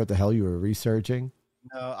you remember what the hell you were researching?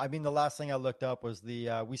 No, I mean, the last thing I looked up was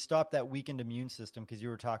we stopped that weakened immune system because you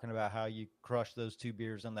were talking about how you crushed those 2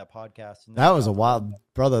 beers on that podcast. And that was a wild,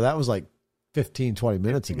 brother. That was like 15, 20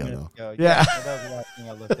 minutes ago. Yeah. Yeah. That was the last thing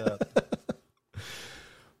I looked up.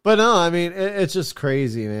 But no, I mean, it's just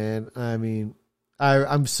crazy, man. I mean,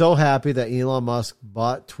 I'm so happy that Elon Musk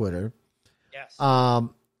bought Twitter. Yes. I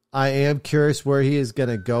am curious where he is going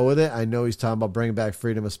to go with it. I know he's talking about bringing back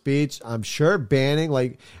freedom of speech. I'm sure banning,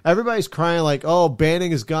 like everybody's crying like, oh,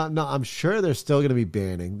 banning is gone. No, I'm sure there's still going to be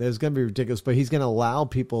banning. There's going to be ridiculous, but he's going to allow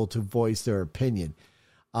people to voice their opinion.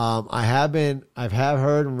 I have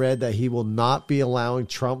heard and read that he will not be allowing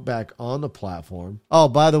Trump back on the platform. Oh,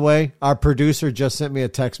 by the way, our producer just sent me a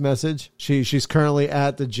text message. She's currently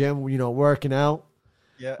at the gym, working out.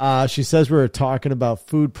 Yeah. She says we were talking about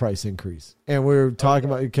food price increase, and we were talking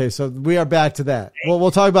about. Okay, so we are back to that. Well,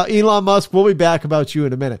 we'll talk about Elon Musk. We'll be back about you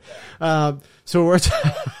in a minute. So we're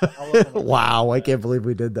wow, I can't believe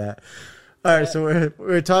we did that. All right, so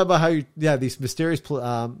we're talking about how these mysterious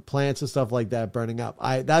plants and stuff like that burning up.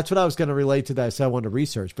 That's what I was going to relate to. That I said I wanted to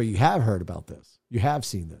research, but you have heard about this. You have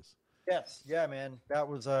seen this. Yes, yeah, man. That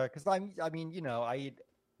was because I mean, I eat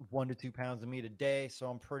 1 to 2 pounds of meat a day, so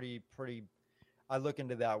I'm pretty. I look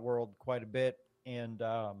into that world quite a bit, and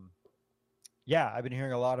I've been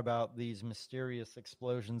hearing a lot about these mysterious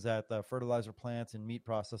explosions at the fertilizer plants and meat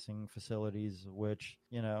processing facilities, which,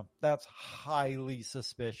 that's highly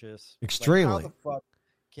suspicious. Extremely. Like, how the fuck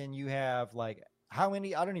can you have, like, how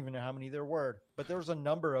many? I don't even know how many there were, but there was a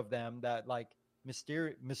number of them that, like,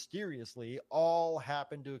 mysteriously all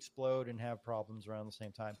happened to explode and have problems around the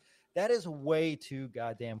same time. That is way too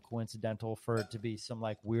goddamn coincidental for it to be some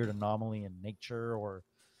like weird anomaly in nature or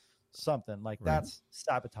something. Like that's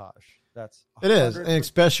sabotage. It is, and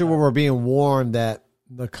especially when we're being warned that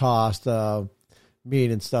the cost of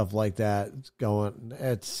meat and stuff like that. It's going.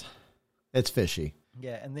 It's fishy.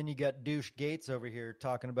 Yeah, and then you got douche Gates over here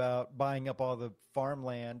talking about buying up all the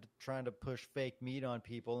farmland, trying to push fake meat on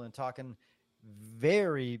people, and talking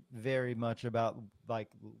very, very much about, like,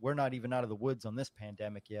 we're not even out of the woods on this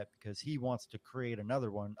pandemic yet, because he wants to create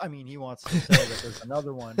another one. I mean, he wants to say that there's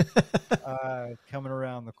another one coming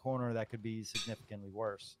around the corner that could be significantly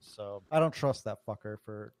worse. So I don't trust that fucker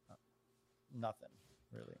for nothing,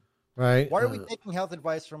 really. Right. Why are we taking health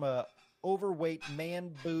advice from a overweight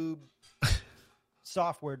man boob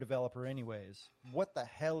software developer anyways? What the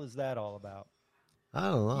hell is that all about? I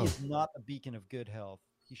don't know. He is not a beacon of good health.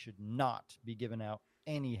 He should not be giving out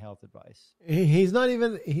any health advice. He's not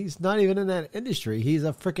even in that industry. He's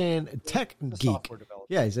a freaking tech geek. Software developer.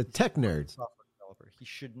 Yeah, he's a tech nerd. Software developer. He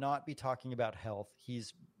should not be talking about health.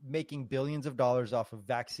 He's making billions of dollars off of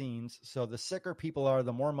vaccines. So the sicker people are,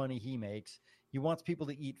 the more money he makes. He wants people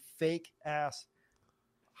to eat fake ass,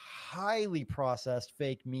 highly processed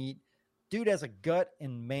fake meat. Dude has a gut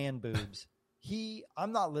and man boobs.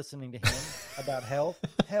 I'm not listening to him about health.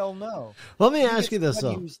 Hell no. Let me ask you this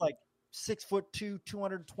though. He was like 6'2",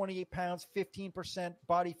 228 pounds, 15%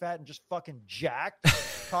 body fat, and just fucking jacked,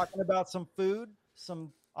 talking about some food.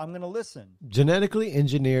 I'm gonna listen. Genetically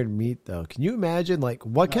engineered meat, though. Can you imagine, like,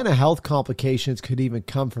 what kind of health complications could even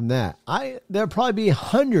come from that? There'd probably be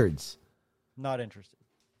hundreds. Not interested.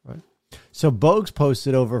 Right. So Bogues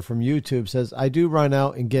posted over from YouTube, says, I do run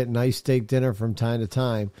out and get nice steak dinner from time to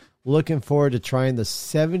time. Looking forward to trying the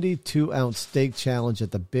 72-ounce steak challenge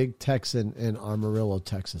at the Big Texan in Amarillo,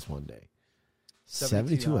 Texas one day.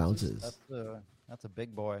 72 ounces. That's a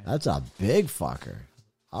big boy. That's a big fucker.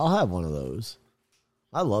 I'll have one of those.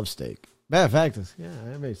 I love steak. Matter of fact,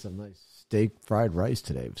 I made some nice steak fried rice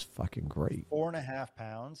today. It was fucking great. 4.5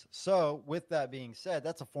 pounds. So with that being said,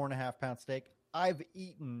 that's a 4.5 pound steak. I've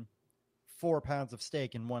eaten 4 pounds of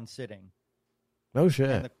steak in one sitting. No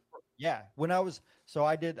shit. When I was, so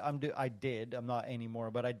I did, I'm not anymore,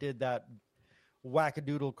 but I did that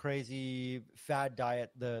wackadoodle crazy fad diet,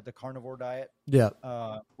 the carnivore diet. Yeah.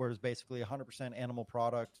 Where it's basically 100% animal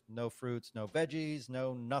product, no fruits, no veggies,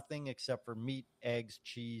 no nothing except for meat, eggs,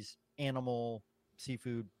 cheese, animal,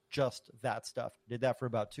 seafood, just that stuff. Did that for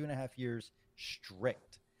about 2.5 years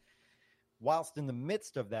strict. Whilst in the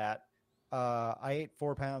midst of that, I ate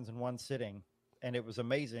 4 pounds in one sitting, and it was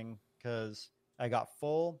amazing because I got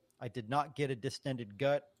full. I did not get a distended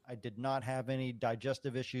gut. I did not have any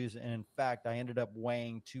digestive issues. And in fact, I ended up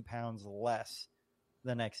weighing 2 pounds less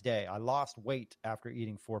the next day. I lost weight after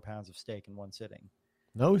eating 4 pounds of steak in one sitting.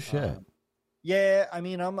 No shit. Yeah. I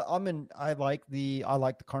mean, I like the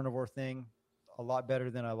carnivore thing a lot better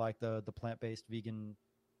than I like the plant-based vegan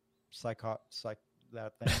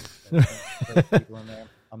that thing. There's people in there.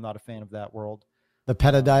 I'm not a fan of that world. The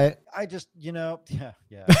PETA diet. I just, yeah.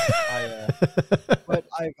 But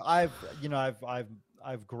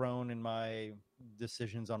I've grown in my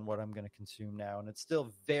decisions on what I'm going to consume now, and it's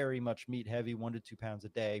still very much meat heavy, 1 to 2 pounds a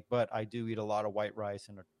day. But I do eat a lot of white rice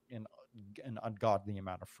and an ungodly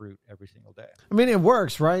amount of fruit every single day. I mean, it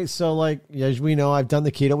works, right? So, like, as we know, I've done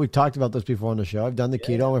the keto. We've talked about this before on the show. I've done the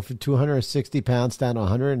keto. I went from 260 pounds down to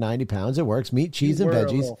 190 pounds. It works. Meat, cheese, and veggies.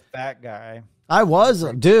 A little fat guy. I was,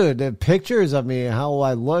 dude. The pictures of me, how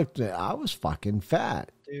I looked, I was fucking fat.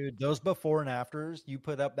 Dude, those before and afters, you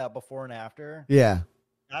put up that before and after. Yeah.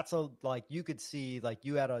 That's you could see, like,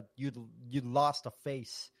 you lost a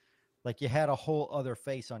face. Like, you had a whole other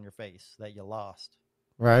face on your face that you lost.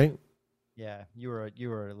 Right? Yeah, you were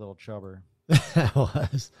a little chubber. I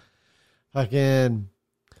was. Fucking.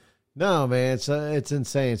 No, man, it's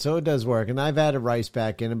insane. So it does work. And I've added rice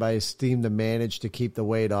back in, and I seem to manage to keep the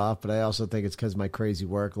weight off. But I also think it's because of my crazy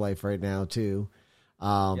work life right now, too.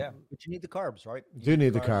 But you need the carbs, right? You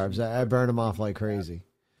need the carbs. I burn them off like crazy.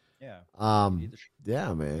 Yeah.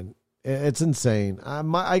 Yeah, man. It's insane.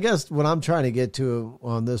 I guess what I'm trying to get to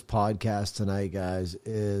on this podcast tonight, guys,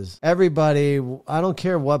 is everybody, I don't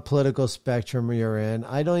care what political spectrum you're in.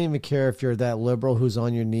 I don't even care if you're that liberal who's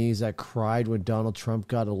on your knees that cried when Donald Trump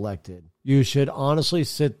got elected. You should honestly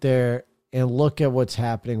sit there and look at what's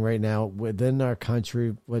happening right now within our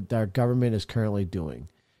country, what our government is currently doing.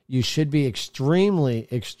 You should be extremely,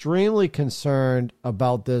 extremely concerned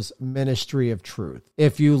about this ministry of truth.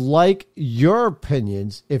 If you like your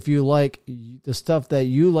opinions, if you like the stuff that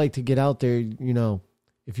you like to get out there,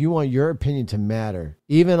 if you want your opinion to matter,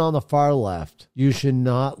 even on the far left, you should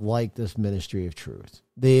not like this ministry of truth.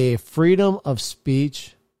 The freedom of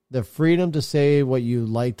speech, the freedom to say what you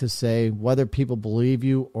like to say, whether people believe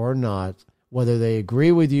you or not, whether they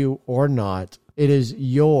agree with you or not, it is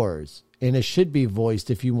yours. and it should be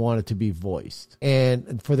voiced if you want it to be voiced.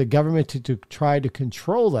 And for the government to try to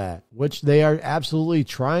control that, which they are absolutely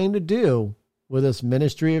trying to do with this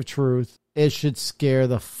Ministry of Truth, it should scare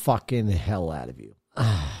the fucking hell out of you.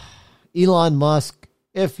 Elon Musk,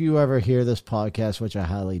 if you ever hear this podcast, which I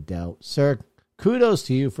highly doubt, sir, kudos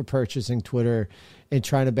to you for purchasing Twitter and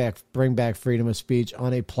trying to bring back freedom of speech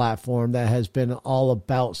on a platform that has been all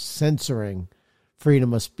about censoring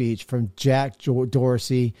freedom of speech, from Jack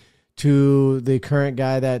Dorsey to the current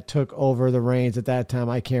guy that took over the reins at that time.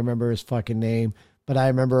 I can't remember his fucking name, but I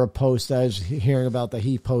remember a post I was hearing about that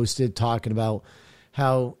he posted talking about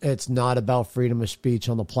how it's not about freedom of speech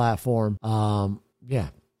on the platform. Yeah,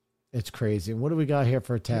 it's crazy. What do we got here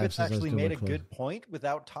for tabs? It's actually made a good point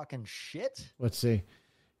without talking shit. Let's see.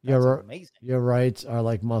 That's amazing. Your rights are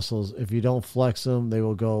like muscles. If you don't flex them, they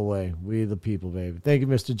will go away. We the people, baby. Thank you,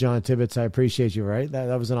 Mr. John Tibbetts. I appreciate you, right?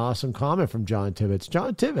 That was an awesome comment from John Tibbetts.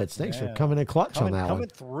 John Tibbetts, thanks for coming in clutch on that coming one.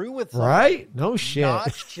 through with right? No shit.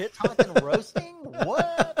 Not shit talking roasting?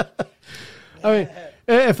 What? I mean,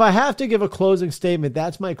 if I have to give a closing statement,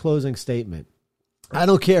 that's my closing statement. I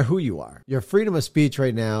don't care who you are. Your freedom of speech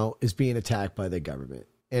right now is being attacked by the government.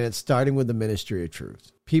 And it's starting with the Ministry of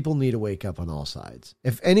Truth. People need to wake up on all sides.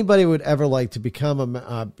 If anybody would ever like to become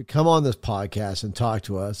on this podcast and talk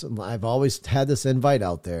to us, and I've always had this invite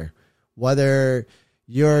out there, whether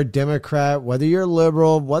you're a Democrat, whether you're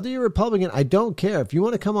liberal, whether you're Republican, I don't care. If you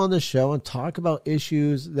want to come on this show and talk about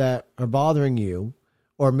issues that are bothering you,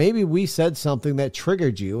 or maybe we said something that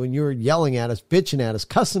triggered you and you're yelling at us, bitching at us,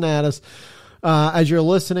 cussing at us as you're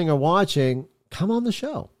listening or watching, come on the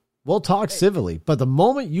show. We'll talk civilly, but the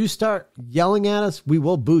moment you start yelling at us, we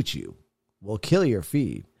will boot you. We'll kill your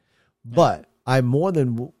feed. But I more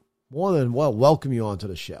than well welcome you onto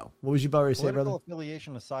the show. What was you about to say, brother? Political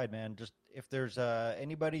affiliation aside, man, just if there's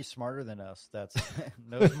anybody smarter than us that's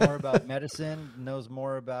knows more about medicine, knows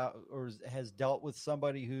more about, or has dealt with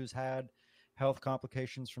somebody who's had health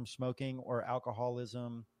complications from smoking or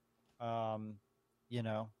alcoholism,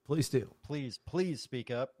 please do. Please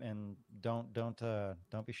speak up and don't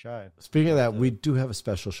be shy. Speaking of that, we do have a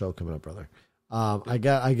special show coming up, brother. I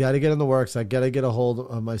got to get in the works. I got to get a hold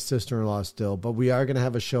of my sister-in-law still, but we are going to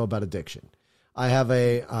have a show about addiction. I have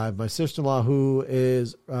my sister-in-law who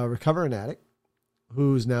is a recovering addict,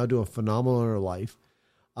 who's now doing phenomenal in her life.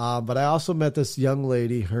 But I also met this young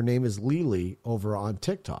lady. Her name is Lily over on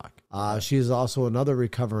TikTok. She is also another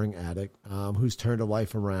recovering addict who's turned her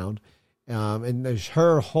life around. And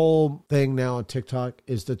her whole thing now on TikTok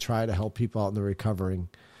is to try to help people out in the recovering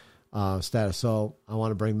status. So I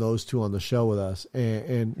want to bring those two on the show with us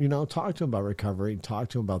and talk to them about recovery, talk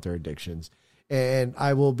to them about their addictions. And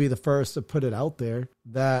I will be the first to put it out there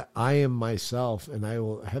that I am myself, and I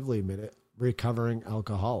will heavily admit it, recovering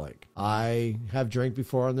alcoholic. I have drank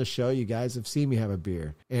before on the show. You guys have seen me have a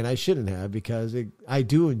beer, and I shouldn't have, because I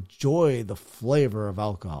do enjoy the flavor of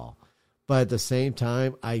alcohol. But at the same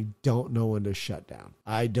time, I don't know when to shut down.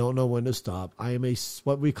 I don't know when to stop. I am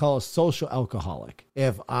what we call a social alcoholic.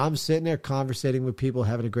 If I'm sitting there conversating with people,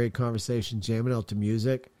 having a great conversation, jamming out to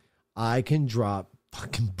music, I can drop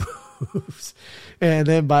fucking booze. And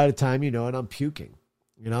then by the time you know it, I'm puking.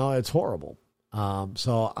 It's horrible.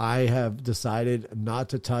 So I have decided not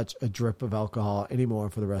to touch a drip of alcohol anymore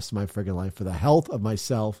for the rest of my friggin' life, for the health of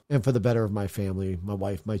myself and for the better of my family, my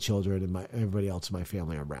wife, my children, and everybody else in my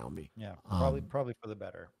family around me. Yeah, probably for the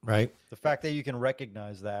better. Right. The fact that you can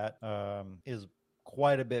recognize that is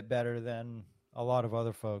quite a bit better than a lot of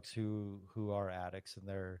other folks who are addicts and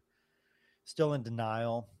they're still in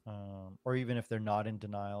denial, or even if they're not in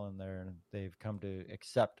denial and they've come to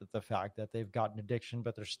accept the fact that they've got an addiction,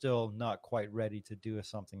 but they're still not quite ready to do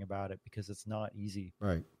something about it because it's not easy,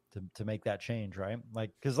 right, to make that change, right?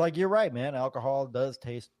 Because you're right, man. Alcohol does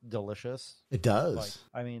taste delicious. It does.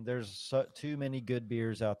 There's too many good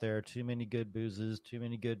beers out there, too many good boozes, too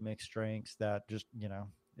many good mixed drinks that just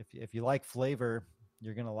if you like flavor,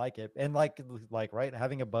 you're gonna like it. And right,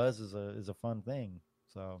 having a buzz is a fun thing.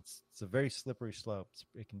 So it's a very slippery slope.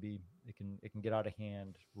 It can get out of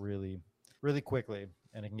hand really, really quickly,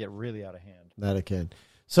 and it can get really out of hand. That it can.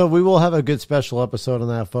 So we will have a good special episode on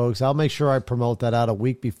that, folks. I'll make sure I promote that out a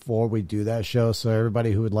week before we do that show. So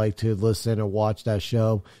everybody who would like to listen or watch that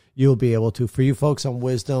show, you'll be able to. For you folks on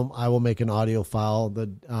Wisdom, I will make an audio file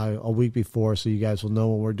a week before, so you guys will know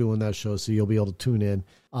when we're doing that show, so you'll be able to tune in.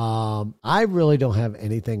 I really don't have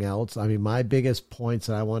anything else. My biggest points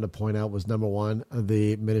that I wanted to point out was, number one,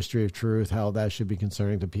 the Ministry of Truth, how that should be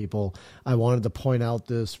concerning to people. I wanted to point out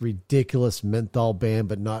this ridiculous menthol ban,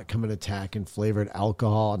 but not come and attack and flavored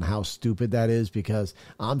alcohol and how stupid that is, because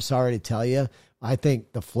I'm sorry to tell you, I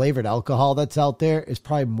think the flavored alcohol that's out there is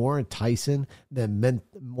probably more enticing than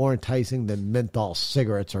menthol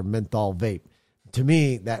cigarettes or menthol vape. To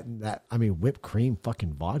me, whipped cream,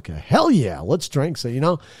 fucking vodka. Hell yeah, let's drink.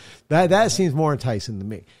 So, that seems more enticing to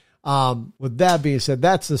me. With that being said,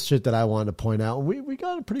 that's the shit that I wanted to point out. We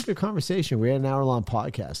got a pretty good conversation. We had an hour-long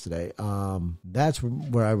podcast today. That's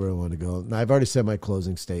where I really want to go. And I've already said my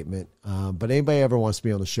closing statement. But anybody ever wants to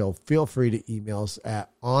be on the show, feel free to email us at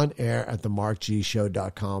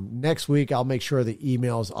onair@themarkgshow.com. Next week, I'll make sure the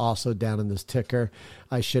email is also down in this ticker.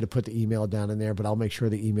 I should have put the email down in there, but I'll make sure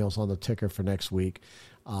the email's on the ticker for next week.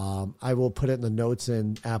 I will put it in the notes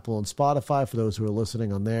in Apple and Spotify. For those who are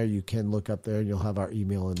listening on there, you can look up there and you'll have our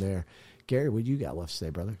email in there. Gary, what you got left to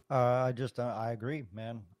say, brother? I agree,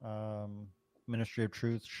 man. Ministry of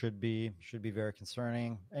Truth should be very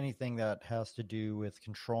concerning. Anything that has to do with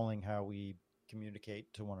controlling how we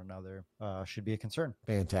communicate to one another should be a concern.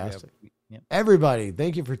 Fantastic. Yeah. Everybody,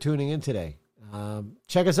 thank you for tuning in today.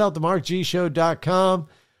 Check us out, themarkgshow.com.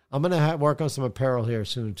 I'm going to work on some apparel here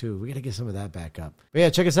soon, too. We got to get some of that back up. But yeah,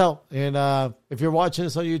 check us out. And if you're watching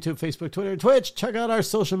us on YouTube, Facebook, Twitter, and Twitch, check out our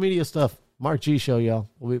social media stuff. Mark G Show, y'all.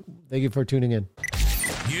 Thank you for tuning in.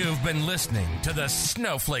 You've been listening to the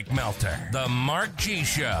Snowflake Melter, the Mark G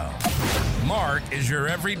Show. Mark is your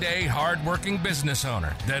everyday hardworking business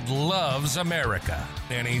owner that loves America,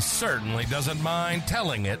 and he certainly doesn't mind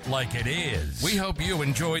telling it like it is. We hope you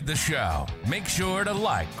enjoyed the show. Make sure to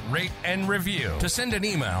like, rate, and review. To send an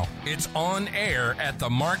email, it's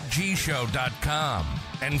onair@themarkgshow.com.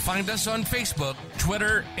 And find us on Facebook,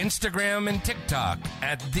 Twitter, Instagram, and TikTok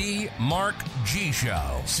at The Mark G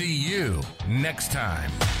Show. See you next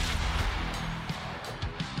time.